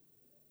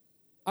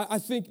 I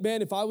think,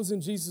 man, if I was in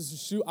Jesus'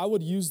 shoe, I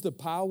would use the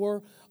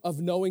power of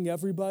knowing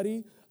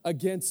everybody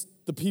against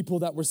the people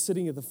that were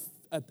sitting at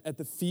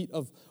the feet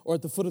of, or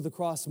at the foot of the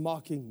cross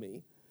mocking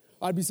me.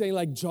 I'd be saying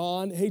like,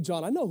 John, hey,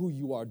 John, I know who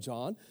you are,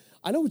 John.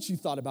 I know what you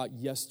thought about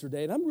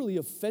yesterday, and I'm really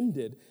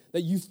offended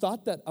that you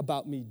thought that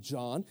about me,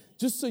 John.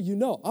 Just so you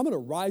know, I'm going to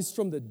rise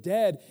from the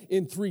dead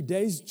in 3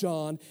 days,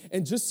 John,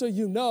 and just so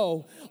you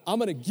know, I'm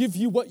going to give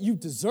you what you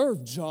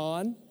deserve,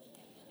 John.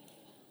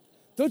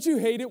 Don't you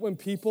hate it when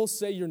people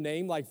say your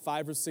name like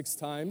 5 or 6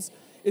 times?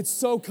 It's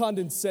so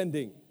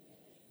condescending.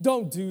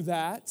 Don't do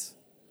that.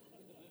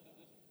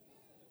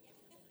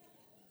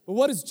 But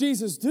what does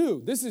Jesus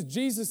do? This is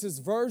Jesus'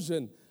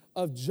 version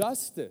of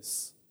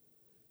justice.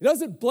 He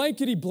doesn't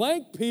blankety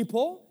blank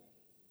people.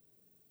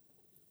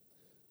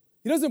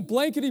 He doesn't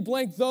blankety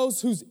blank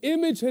those whose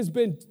image has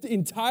been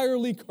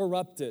entirely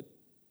corrupted.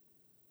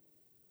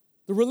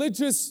 The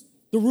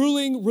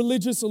ruling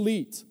religious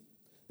elite.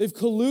 They've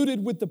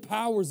colluded with the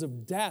powers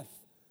of death.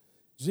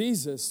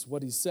 Jesus,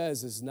 what he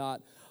says is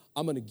not,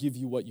 I'm going to give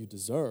you what you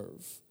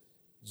deserve.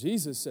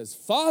 Jesus says,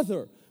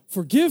 Father,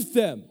 forgive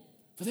them,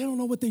 for they don't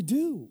know what they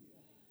do.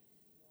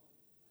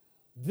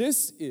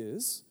 This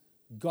is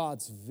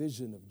God's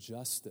vision of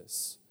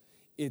justice.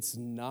 It's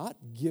not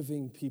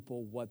giving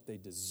people what they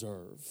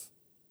deserve.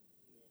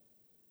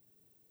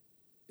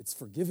 It's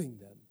forgiving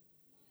them.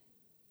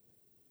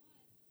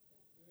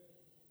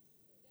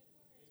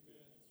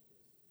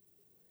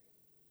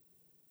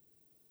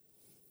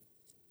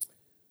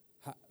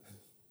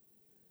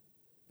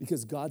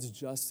 Because God's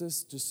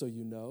justice, just so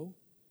you know,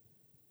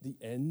 the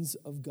ends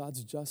of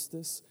God's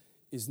justice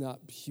is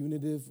not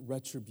punitive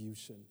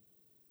retribution.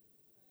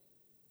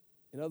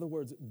 In other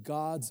words,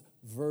 God's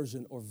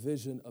version or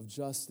vision of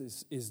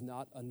justice is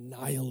not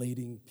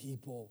annihilating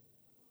people.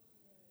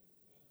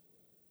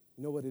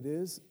 You know what it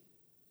is?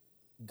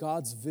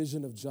 God's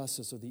vision of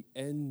justice, or the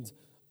end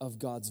of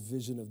God's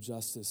vision of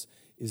justice,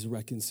 is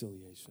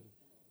reconciliation.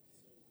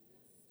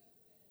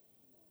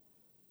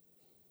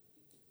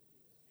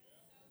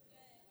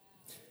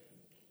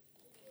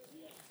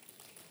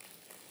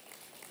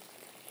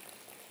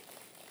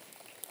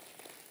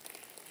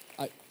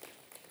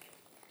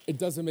 It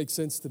doesn't make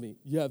sense to me.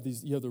 You have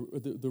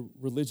the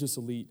religious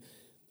elite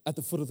at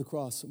the foot of the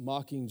cross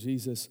mocking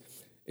Jesus.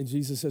 And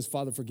Jesus says,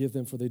 Father, forgive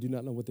them, for they do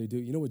not know what they do.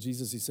 You know what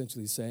Jesus is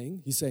essentially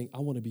saying? He's saying, I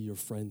want to be your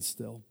friend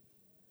still.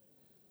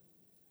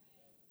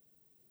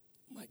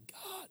 Oh my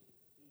God.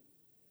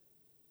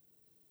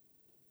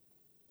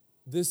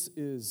 This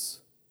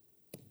is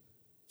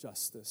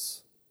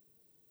justice.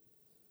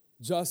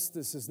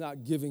 Justice is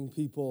not giving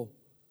people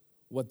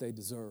what they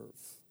deserve.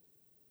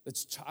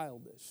 That's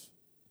childish.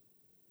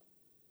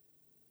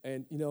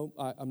 And, you know,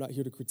 I'm not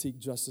here to critique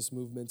justice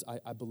movements.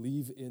 I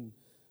believe in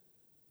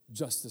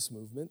justice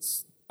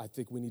movements. I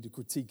think we need to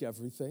critique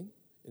everything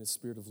in a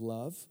spirit of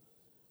love.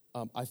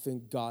 I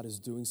think God is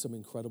doing some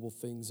incredible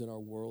things in our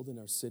world, in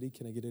our city.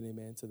 Can I get an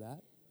amen to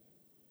that?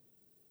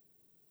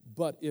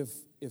 But if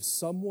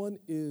someone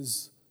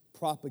is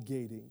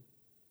propagating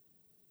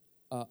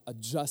a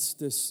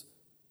justice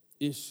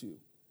issue,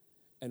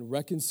 and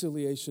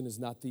reconciliation is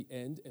not the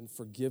end, and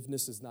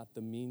forgiveness is not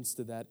the means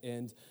to that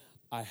end,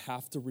 I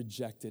have to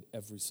reject it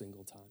every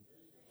single time.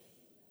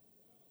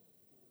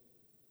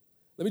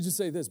 Let me just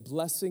say this.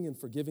 Blessing and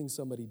forgiving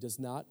somebody does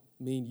not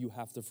mean you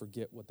have to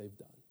forget what they've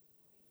done.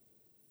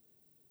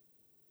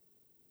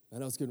 I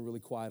know it's getting really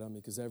quiet on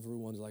me because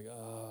everyone's like,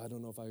 I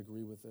don't know if I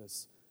agree with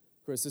this.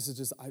 Chris, this is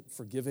just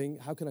forgiving.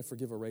 How can I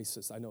forgive a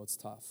racist? I know it's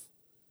tough.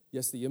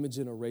 Yes, the image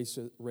in a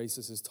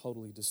racist is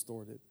totally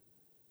distorted.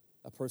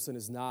 A person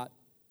is not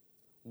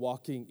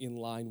walking in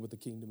line with the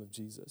kingdom of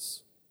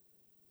Jesus.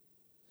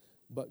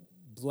 But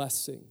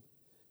blessing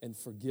and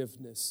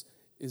forgiveness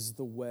is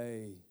the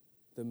way,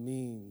 the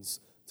means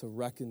to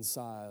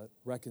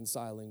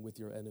reconciling with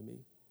your enemy.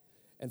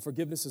 And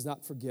forgiveness is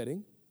not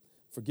forgetting.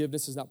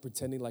 Forgiveness is not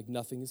pretending like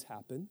nothing has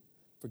happened.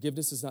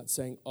 Forgiveness is not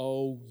saying,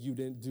 oh, you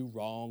didn't do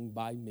wrong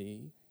by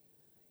me.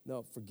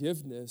 No,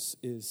 forgiveness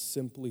is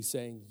simply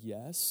saying,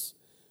 yes,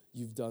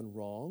 you've done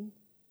wrong.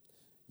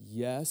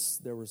 Yes,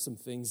 there were some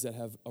things that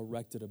have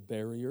erected a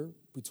barrier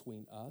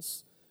between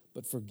us.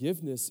 But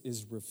forgiveness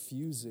is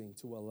refusing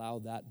to allow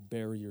that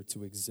barrier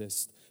to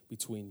exist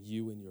between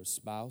you and your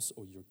spouse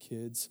or your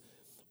kids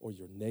or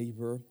your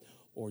neighbor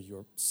or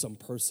some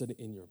person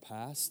in your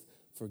past.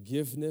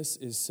 Forgiveness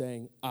is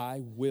saying,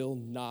 I will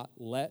not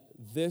let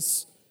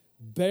this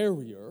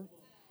barrier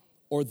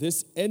or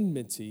this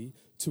enmity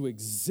to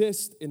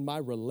exist in my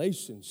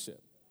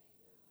relationship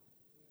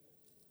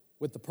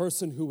with the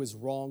person who has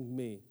wronged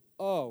me.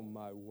 Oh,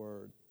 my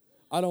word.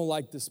 I don't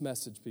like this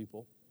message,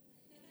 people.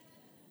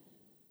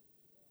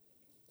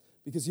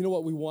 Because you know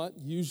what we want?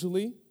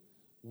 Usually,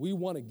 we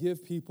want to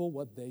give people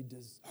what they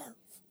deserve.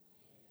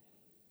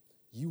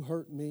 You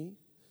hurt me.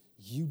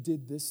 You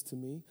did this to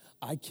me.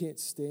 I can't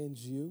stand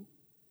you,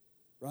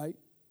 right?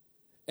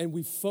 And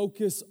we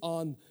focus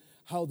on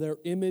how their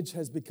image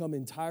has become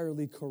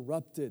entirely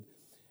corrupted.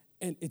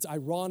 And it's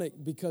ironic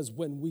because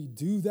when we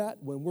do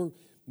that, when we're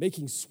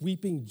making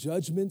sweeping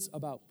judgments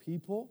about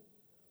people,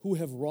 who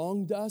have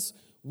wronged us,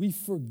 we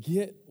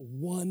forget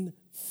one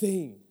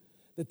thing,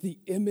 that the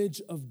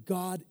image of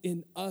God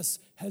in us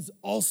has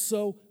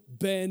also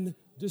been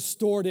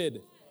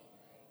distorted.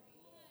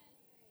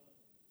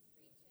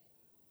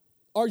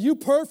 Are you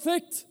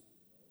perfect?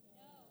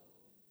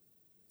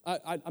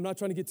 I'm not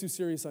trying to get too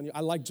serious on you. I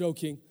like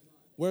joking.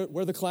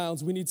 We're the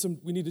clowns. We need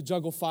to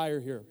juggle fire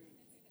here,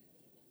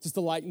 just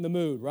to lighten the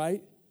mood,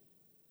 right?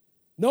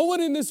 No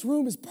one in this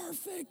room is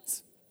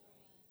perfect.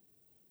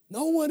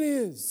 No one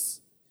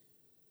is.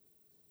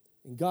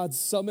 And God's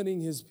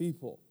summoning his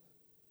people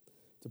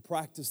to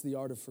practice the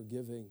art of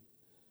forgiving,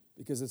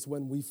 because it's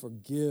when we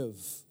forgive,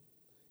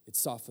 it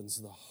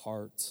softens the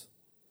heart.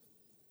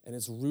 And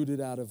it's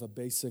rooted out of a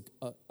basic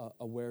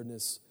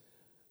awareness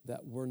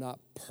that we're not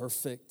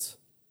perfect,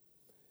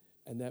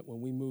 and that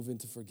when we move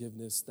into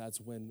forgiveness, that's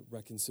when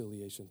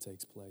reconciliation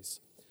takes place.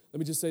 Let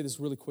me just say this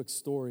really quick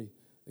story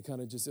that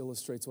kind of just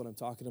illustrates what I'm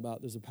talking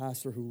about. There's a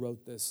pastor who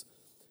wrote this.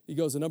 He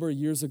goes, a number of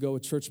years ago, a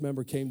church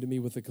member came to me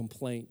with a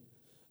complaint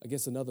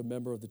against another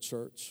member of the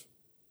church.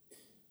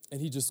 And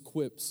he just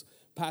quips.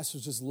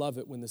 Pastors just love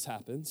it when this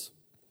happens.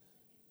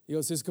 He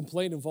goes, his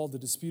complaint involved a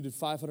disputed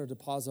 $500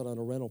 deposit on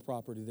a rental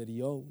property that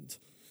he owned.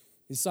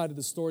 His side of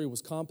the story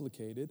was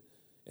complicated,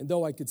 and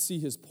though I could see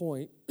his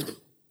point,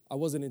 I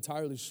wasn't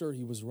entirely sure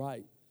he was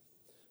right.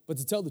 But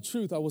to tell the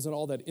truth, I wasn't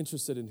all that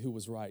interested in who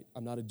was right.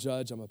 I'm not a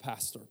judge, I'm a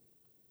pastor.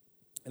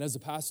 And as a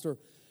pastor,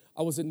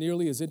 I wasn't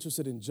nearly as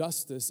interested in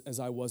justice as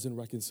I was in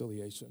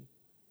reconciliation.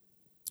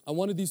 I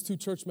wanted these two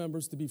church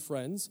members to be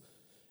friends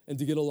and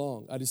to get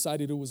along. I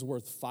decided it was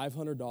worth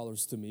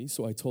 $500 to me,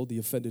 so I told the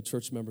offended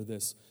church member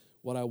this: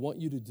 what I want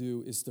you to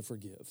do is to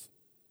forgive.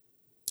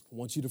 I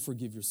want you to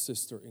forgive your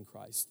sister in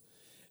Christ,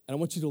 and I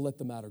want you to let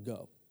the matter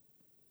go.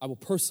 I will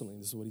personally,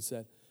 this is what he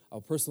said, I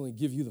will personally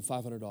give you the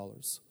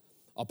 $500.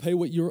 I'll pay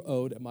what you're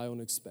owed at my own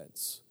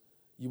expense.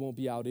 You won't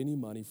be out any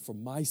money. For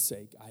my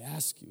sake, I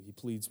ask you, he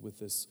pleads with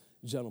this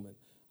gentleman,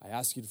 I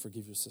ask you to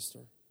forgive your sister.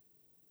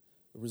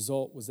 The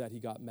result was that he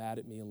got mad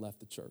at me and left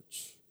the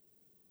church.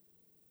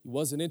 He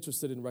wasn't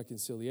interested in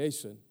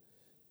reconciliation.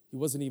 He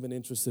wasn't even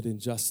interested in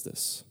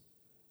justice.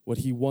 What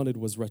he wanted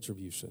was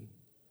retribution,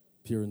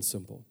 pure and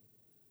simple.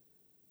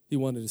 He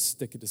wanted to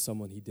stick it to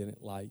someone he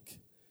didn't like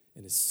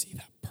and to see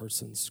that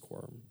person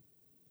squirm.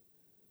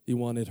 He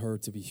wanted her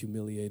to be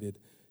humiliated.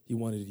 He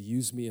wanted to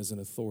use me as an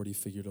authority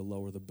figure to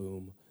lower the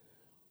boom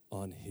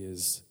on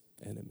his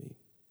enemy.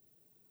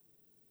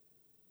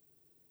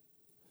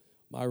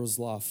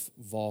 Miroslav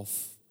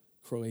Volf,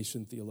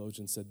 Croatian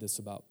theologian, said this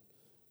about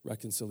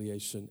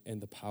reconciliation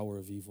and the power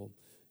of evil.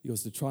 He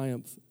goes, to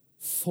triumph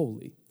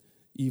fully,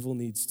 evil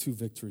needs two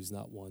victories,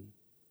 not one.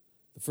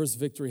 The first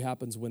victory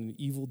happens when an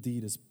evil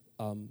deed is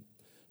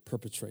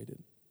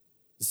perpetrated.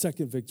 The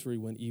second victory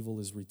when evil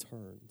is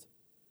returned.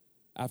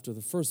 After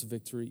the first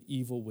victory,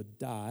 evil would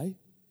die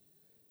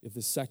if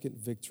the second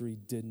victory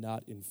did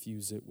not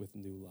infuse it with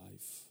new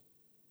life.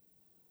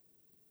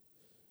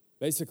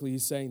 Basically,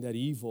 he's saying that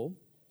evil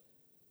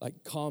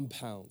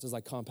compounds. It's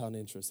like compound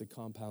interest. It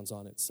compounds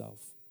on itself.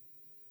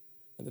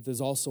 And that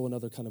there's also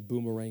another kind of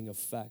boomerang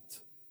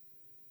effect,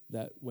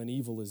 that when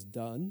evil is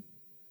done,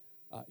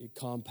 it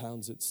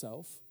compounds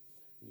itself.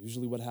 And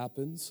usually what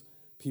happens,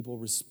 people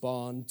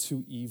respond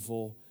to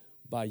evil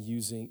by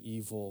using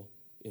evil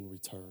in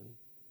return.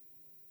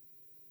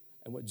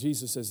 And what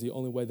Jesus says, the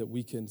only way that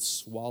we can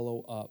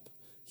swallow up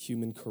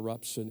human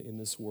corruption in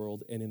this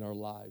world and in our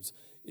lives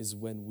is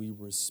when we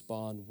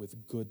respond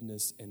with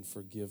goodness and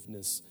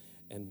forgiveness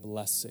and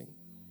blessing.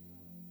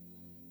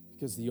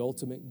 Because the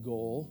ultimate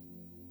goal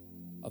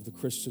of the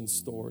Christian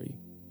story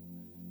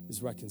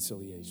is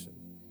reconciliation.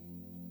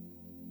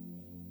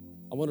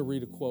 I want to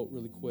read a quote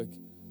really quick.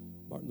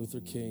 Martin Luther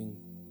King,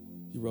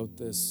 he wrote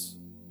this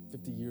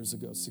 50 years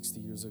ago,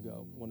 60 years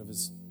ago, one of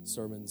his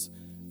sermons.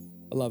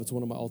 I love it. It's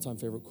one of my all-time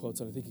favorite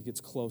quotes, and I think it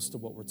gets close to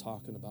what we're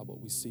talking about, what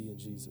we see in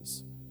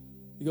Jesus.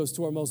 He goes,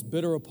 to our most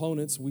bitter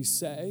opponents, we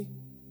say,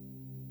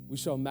 we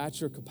shall match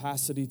your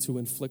capacity to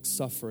inflict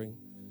suffering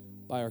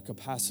by our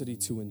capacity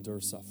to endure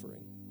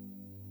suffering.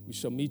 We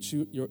shall meet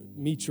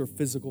your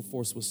physical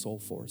force with soul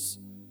force.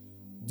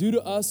 Do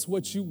to us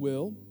what you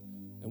will,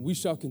 and we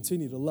shall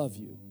continue to love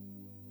you.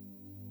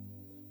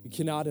 We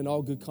cannot in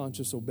all good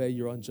conscience obey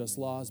your unjust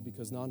laws,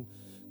 because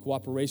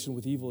non-cooperation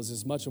with evil is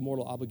as much a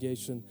mortal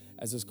obligation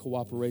as is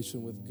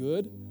cooperation with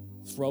good.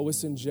 Throw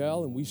us in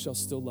jail, and we shall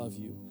still love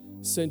you.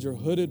 Send your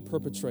hooded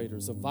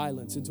perpetrators of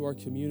violence into our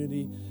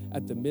community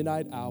at the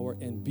midnight hour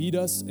and beat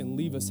us and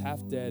leave us half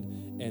dead,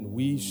 and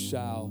we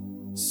shall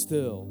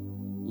still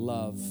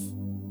love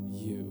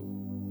you.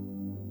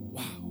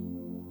 Wow.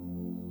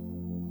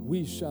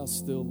 We shall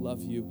still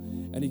love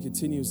you. And he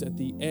continues, at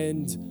the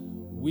end,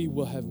 we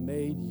will have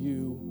made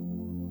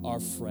you our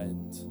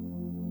friend.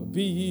 But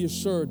be ye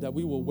assured that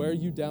we will wear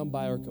you down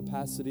by our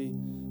capacity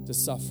to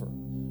suffer.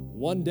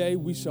 One day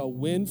we shall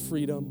win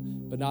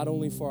freedom, but not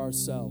only for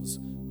ourselves.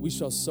 We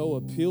shall so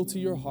appeal to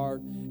your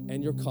heart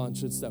and your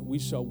conscience that we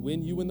shall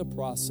win you in the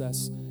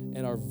process,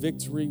 and our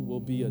victory will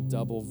be a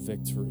double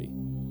victory.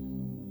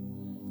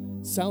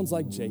 Sounds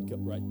like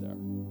Jacob right there.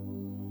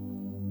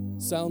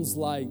 Sounds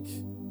like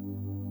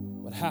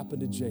what happened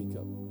to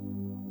Jacob.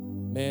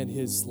 Man,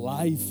 his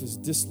life is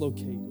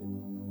dislocated.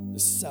 The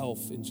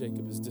self in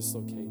Jacob is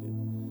dislocated.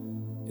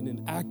 In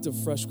an act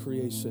of fresh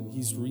creation,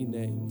 he's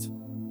renamed.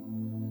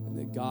 And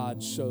that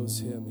God shows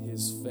him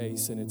his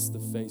face, and it's the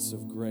face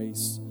of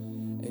grace.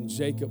 And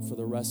Jacob, for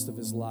the rest of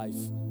his life,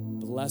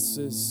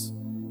 blesses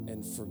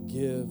and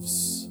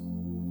forgives.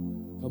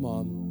 Come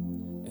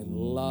on. And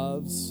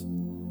loves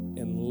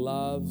and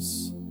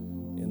loves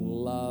and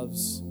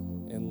loves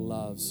and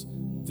loves.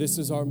 This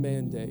is our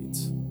mandate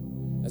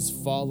as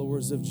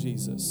followers of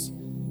Jesus.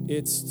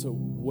 It's to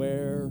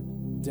wear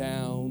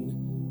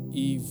down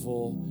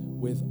evil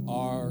with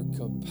our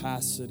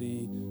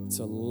capacity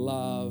to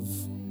love.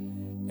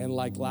 And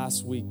like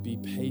last week, be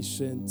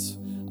patient.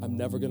 I'm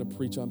never going to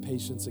preach on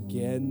patience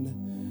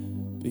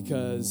again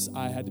because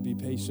I had to be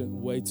patient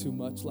way too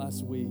much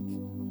last week.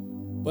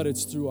 But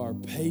it's through our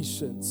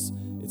patience,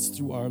 it's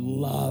through our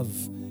love,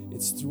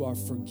 it's through our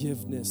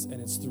forgiveness,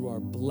 and it's through our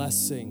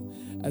blessing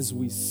as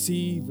we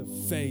see the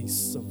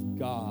face of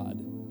God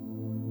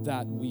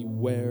that we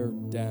wear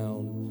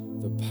down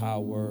the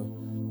power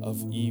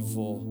of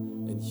evil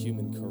and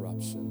human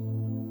corruption.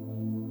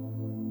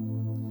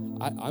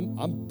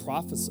 I'm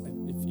prophesying.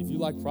 If you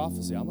like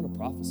prophecy, I'm going to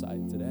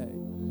prophesy today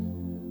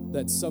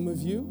that some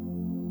of you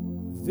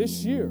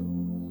this year,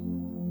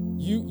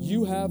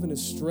 you have an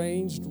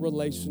estranged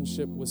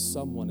relationship with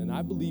someone. And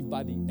I believe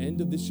by the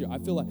end of this year, I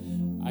feel like,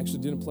 I actually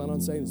didn't plan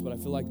on saying this, but I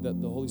feel like that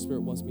the Holy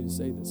Spirit wants me to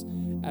say this.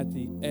 At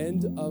the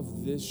end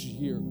of this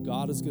year,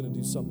 God is going to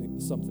do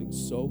something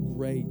so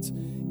great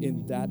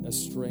in that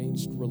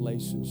estranged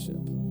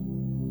relationship.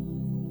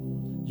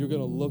 You're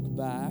going to look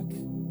back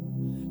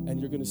and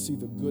you're going to see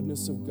the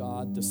goodness of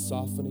God, the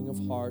softening of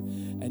heart,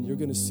 and you're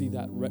going to see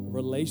that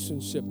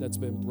relationship that's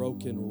been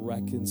broken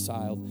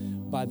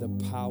reconciled by the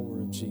power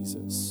of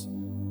Jesus.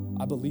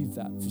 I believe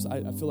that.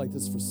 I feel like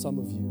this for some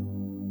of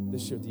you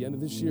this year. At the end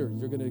of this year,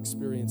 you're going to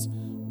experience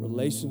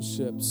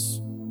relationships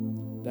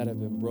that have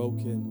been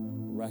broken,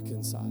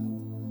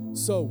 reconciled.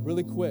 So,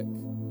 really quick,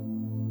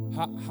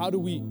 how do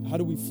we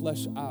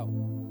flesh out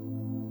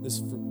this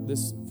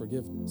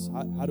forgiveness?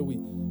 How do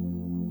we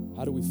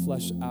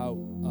flesh out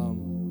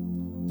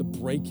the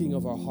breaking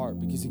of our heart?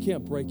 Because you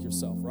can't break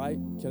yourself, right?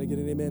 Can I get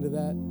an amen to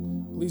that?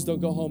 Please don't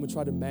go home and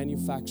try to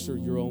manufacture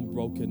your own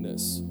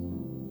brokenness.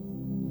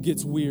 It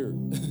gets weird,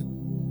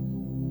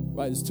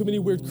 right? There's too many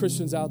weird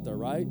Christians out there,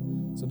 right?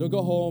 So don't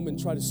go home and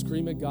try to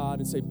scream at God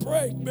and say,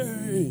 break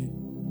me.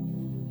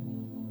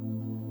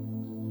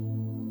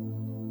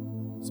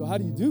 So how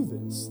do you do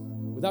this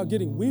without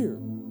getting weird?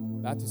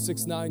 Matthew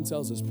 6:9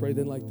 tells us, pray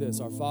then like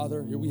this. Our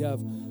Father, here we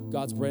have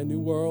God's brand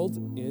new world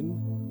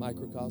in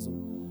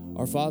microcosm.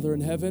 Our Father in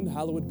heaven,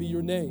 hallowed be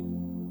your name.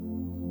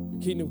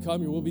 Your kingdom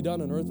come, your will be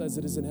done on earth as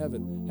it is in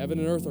heaven. Heaven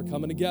and earth are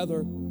coming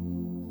together.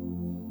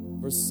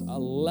 Verse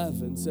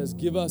 11 says,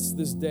 give us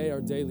this day our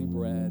daily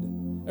bread.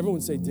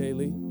 Everyone say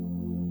daily.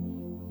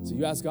 So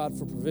you ask God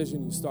for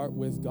provision. You start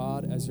with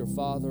God as your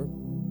Father,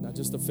 not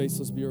just a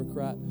faceless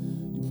bureaucrat.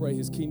 You pray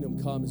his kingdom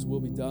come, his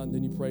will be done.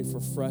 Then you pray for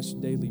fresh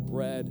daily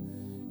bread.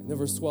 And then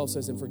verse 12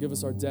 says, and forgive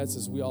us our debts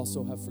as we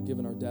also have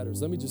forgiven our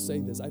debtors. Let me just say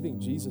this. I think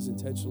Jesus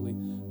intentionally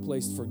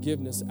placed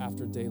forgiveness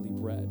after daily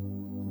bread.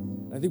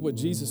 And I think what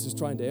Jesus is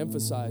trying to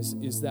emphasize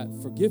is that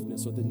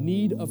forgiveness, or the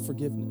need of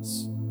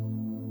forgiveness,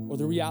 or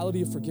the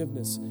reality of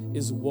forgiveness,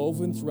 is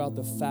woven throughout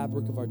the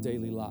fabric of our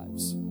daily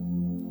lives.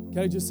 Can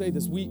I just say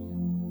this?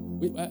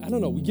 I'm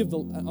going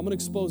to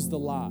expose the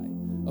lie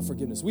of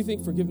forgiveness. We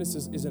think forgiveness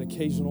is an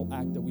occasional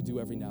act that we do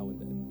every now and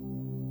then.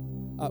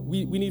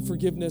 We need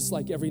forgiveness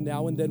like every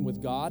now and then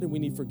with God, and we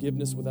need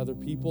forgiveness with other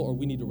people, or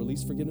we need to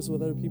release forgiveness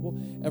with other people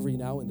every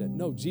now and then.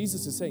 No,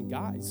 Jesus is saying,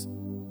 guys,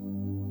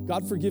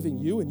 God forgiving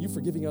you and you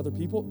forgiving other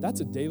people, that's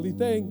a daily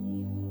thing.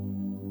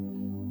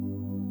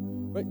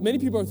 Right? Many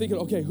people are thinking,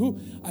 okay, if you're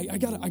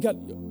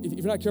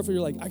not careful,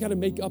 you're like, I got to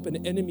make up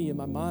an enemy in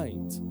my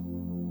mind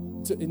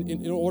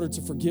in order to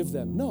forgive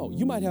them. No,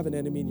 you might have an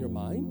enemy in your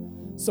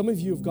mind. Some of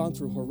you have gone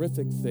through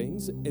horrific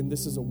things, and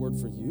this is a word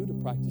for you to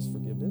practice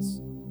forgiveness.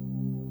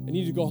 And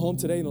you need to go home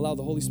today and allow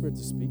the Holy Spirit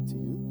to speak to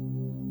you.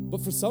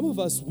 But for some of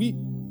us,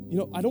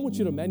 I don't want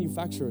you to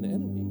manufacture an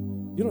enemy.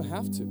 You don't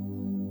have to.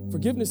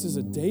 Forgiveness is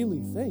a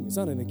daily thing. It's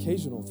not an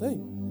occasional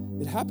thing.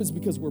 It happens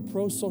because we're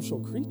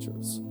pro-social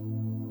creatures.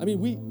 I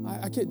mean,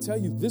 I can't tell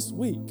you this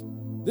week,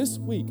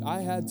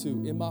 I had to,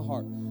 in my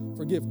heart,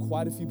 forgive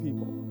quite a few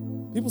people.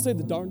 People say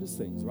the darndest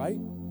things, right?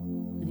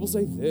 People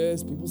say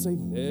this,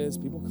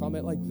 people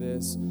comment like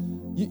this.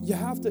 You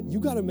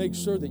got to make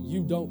sure that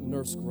you don't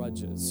nurse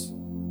grudges.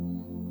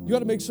 You got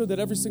to make sure that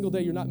every single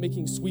day you're not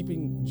making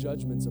sweeping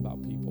judgments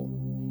about people.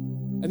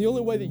 And the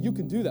only way that you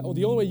can do that, or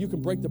the only way you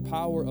can break the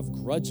power of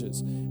grudges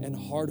and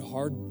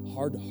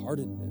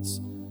hard-heartedness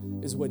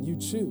is when you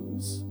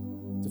choose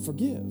to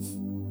forgive.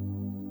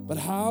 But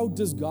how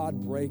does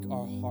God break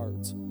our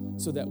heart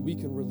so that we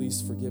can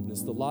release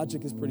forgiveness? The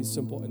logic is pretty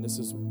simple, and this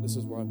is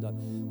where I'm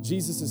done.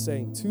 Jesus is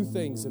saying two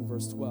things in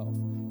verse 12.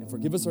 And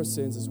forgive us our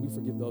sins as we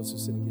forgive those who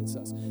sin against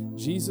us.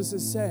 Jesus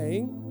is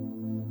saying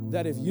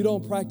that if you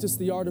don't practice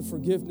the art of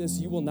forgiveness,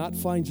 you will not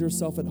find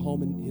yourself at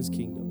home in his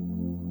kingdom.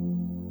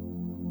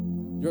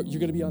 You're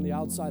going to be on the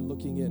outside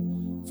looking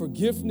in.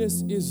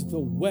 Forgiveness is the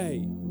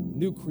way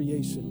new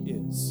creation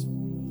is.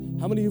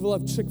 How many of you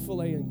love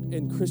Chick-fil-A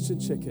and Christian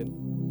chicken?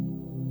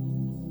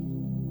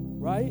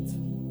 Right?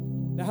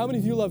 Now, how many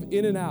of you love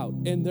In-N-Out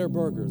and their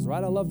burgers,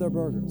 right? I love their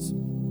burgers.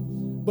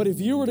 But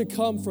if you were to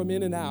come from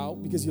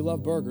In-N-Out because you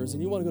love burgers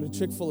and you want to go to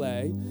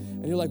Chick-fil-A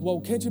and you're like,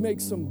 well, can't you make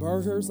some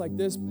burgers like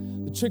this?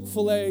 The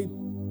Chick-fil-A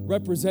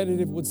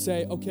representative would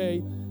say,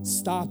 okay,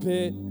 stop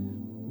it.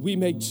 We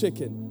make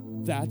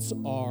chicken. That's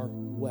our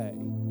way.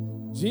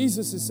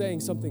 Jesus is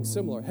saying something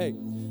similar. Hey,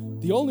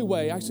 the only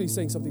way, actually he's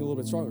saying something a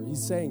little bit stronger.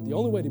 He's saying the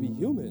only way to be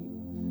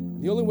human,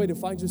 the only way to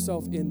find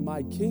yourself in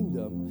my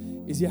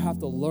kingdom is you have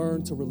to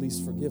learn to release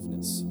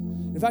forgiveness.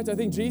 In fact, I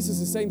think Jesus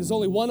is saying there's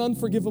only one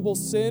unforgivable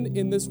sin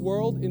in this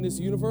world, in this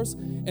universe,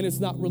 and it's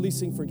not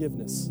releasing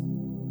forgiveness.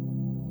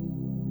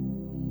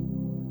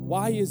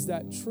 Why is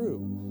that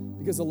true?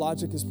 Because the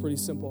logic is pretty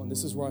simple, and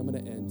this is where I'm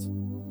going to end.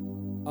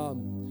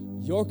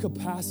 Your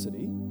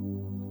capacity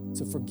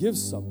to forgive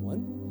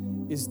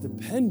someone is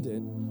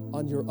dependent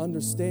on your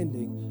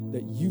understanding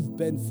that you've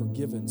been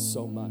forgiven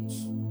so much.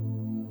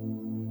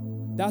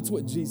 That's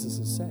what Jesus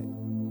is saying.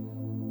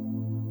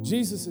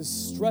 Jesus is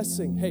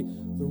stressing, hey,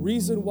 the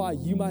reason why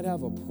you might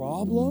have a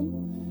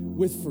problem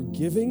with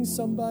forgiving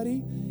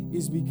somebody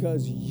is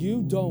because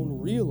you don't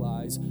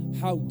realize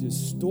how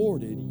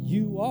distorted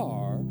you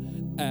are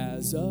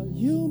as a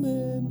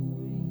human.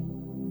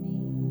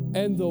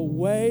 And the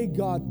way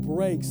God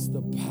breaks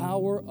the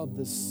power of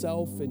the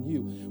self in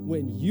you,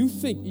 when you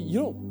think,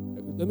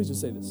 let me just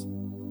say this.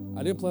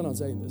 I didn't plan on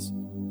saying this.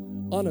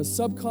 On a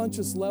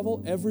subconscious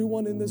level,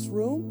 everyone in this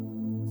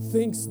room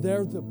thinks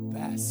they're the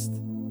best.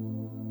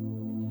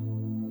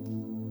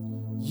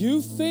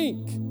 You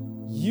think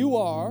you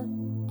are,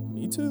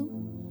 me too,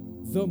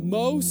 the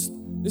most,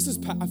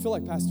 I feel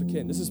like Pastor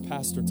Ken, this is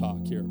pastor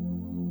talk here.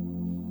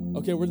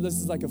 Okay, this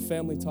is like a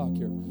family talk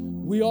here.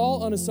 We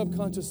all on a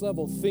subconscious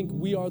level think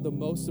we are the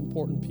most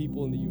important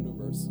people in the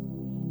universe.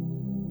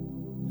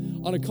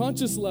 On a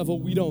conscious level,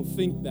 we don't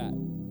think that.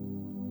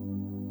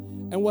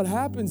 And what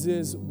happens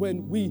is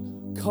when we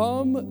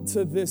come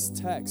to this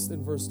text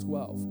in verse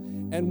 12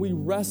 and we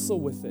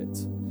wrestle with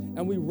it,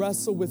 and we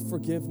wrestle with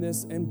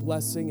forgiveness and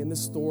blessing in the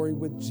story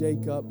with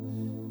Jacob,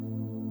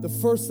 the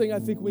first thing I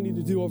think we need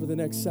to do over the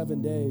next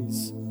 7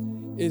 days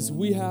is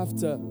we have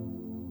to,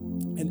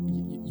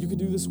 and you can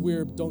do this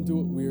weird, don't do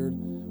it weird.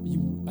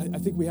 I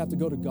think we have to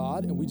go to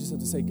God and we just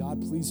have to say,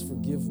 God, please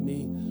forgive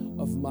me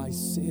of my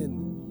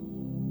sin.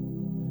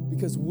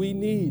 Because we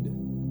need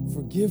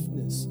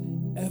forgiveness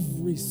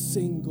every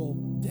single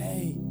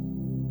day.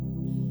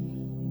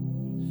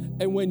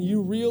 And when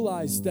you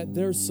realize that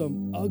there's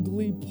some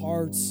ugly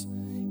parts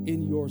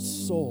in your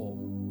soul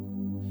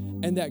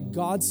and that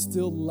God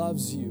still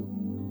loves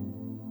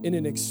you in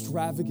an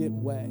extravagant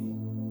way,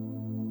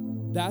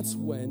 that's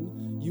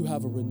when you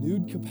have a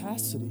renewed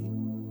capacity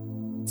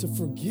to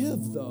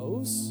forgive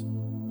those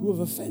who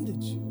have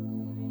offended you.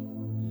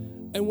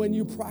 And when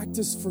you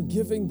practice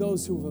forgiving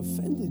those who have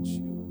offended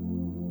you,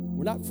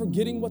 we're not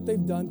forgetting what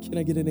they've done. Can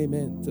I get an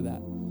amen to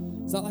that?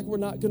 It's not like we're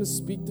not going to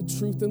speak the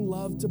truth in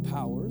love to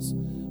powers,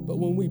 but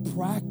when we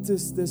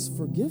practice this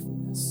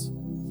forgiveness,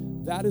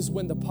 that is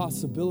when the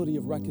possibility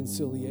of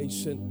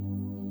reconciliation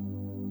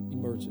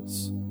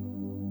emerges.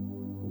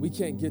 We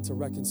can't get to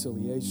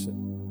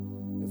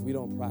reconciliation if we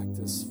don't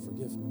practice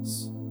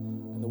forgiveness.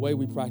 And the way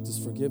we practice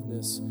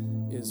forgiveness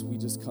is we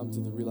just come to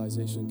the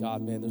realization,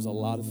 God, man, there's a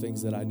lot of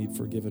things that I need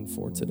forgiven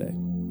for today.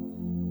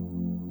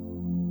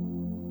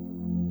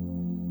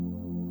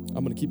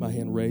 I'm going to keep my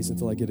hand raised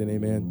until I get an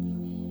amen.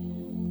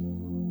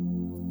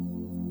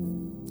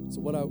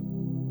 So what I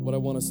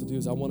want us to do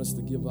is I want us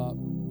to give up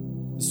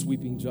the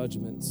sweeping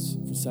judgments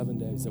for 7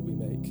 days that we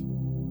make.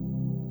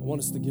 I want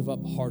us to give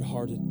up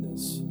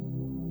hard-heartedness.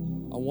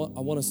 I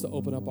want us to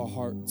open up our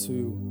heart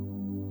to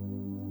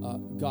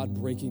God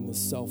breaking the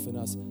self in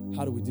us.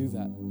 How do we do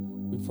that?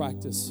 We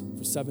practice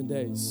for 7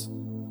 days.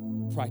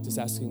 Practice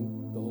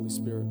asking the Holy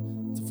Spirit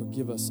to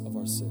forgive us of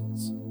our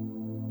sins.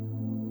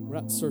 We're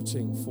not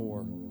searching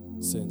for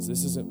sins.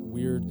 This isn't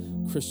weird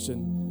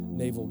Christian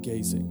navel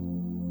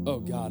gazing. Oh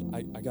God,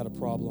 I got a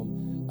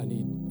problem. I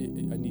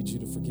need you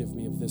to forgive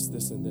me of this,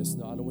 and this.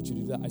 No, I don't want you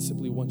to do that. I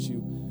simply want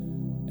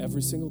you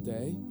every single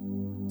day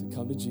to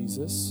come to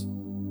Jesus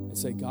and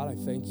say, God, I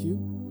thank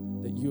you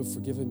that you have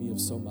forgiven me of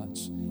so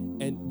much.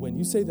 And when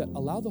you say that,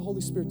 allow the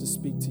Holy Spirit to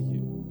speak to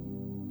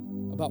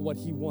you about what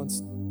he wants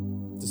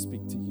to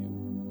speak to you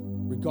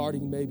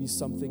regarding maybe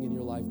something in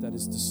your life that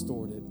is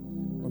distorted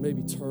or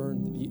maybe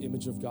turned the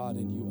image of God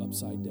in you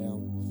upside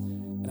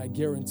down. And I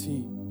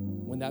guarantee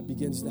when that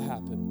begins to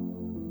happen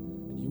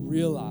and you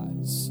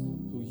realize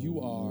who you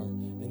are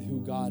and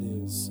who God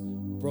is,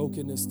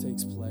 brokenness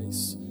takes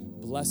place,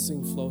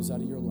 blessing flows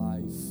out of your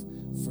life.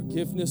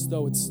 Forgiveness,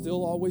 though it's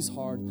still always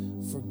hard,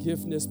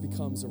 forgiveness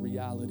becomes a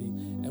reality.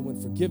 And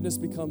when forgiveness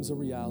becomes a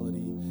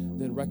reality,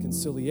 then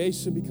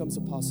reconciliation becomes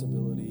a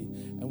possibility.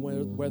 And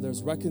And where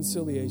there's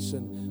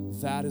reconciliation,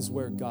 that is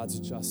where God's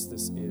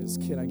justice is.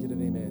 Can I get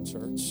an amen,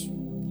 church?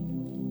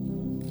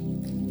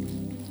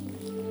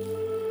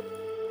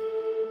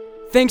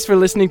 Thanks for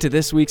listening to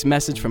this week's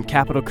message from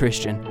Capital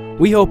Christian.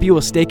 We hope you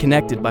will stay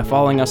connected by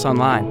following us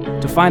online.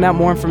 To find out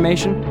more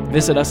information,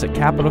 visit us at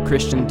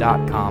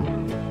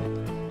capitalchristian.com.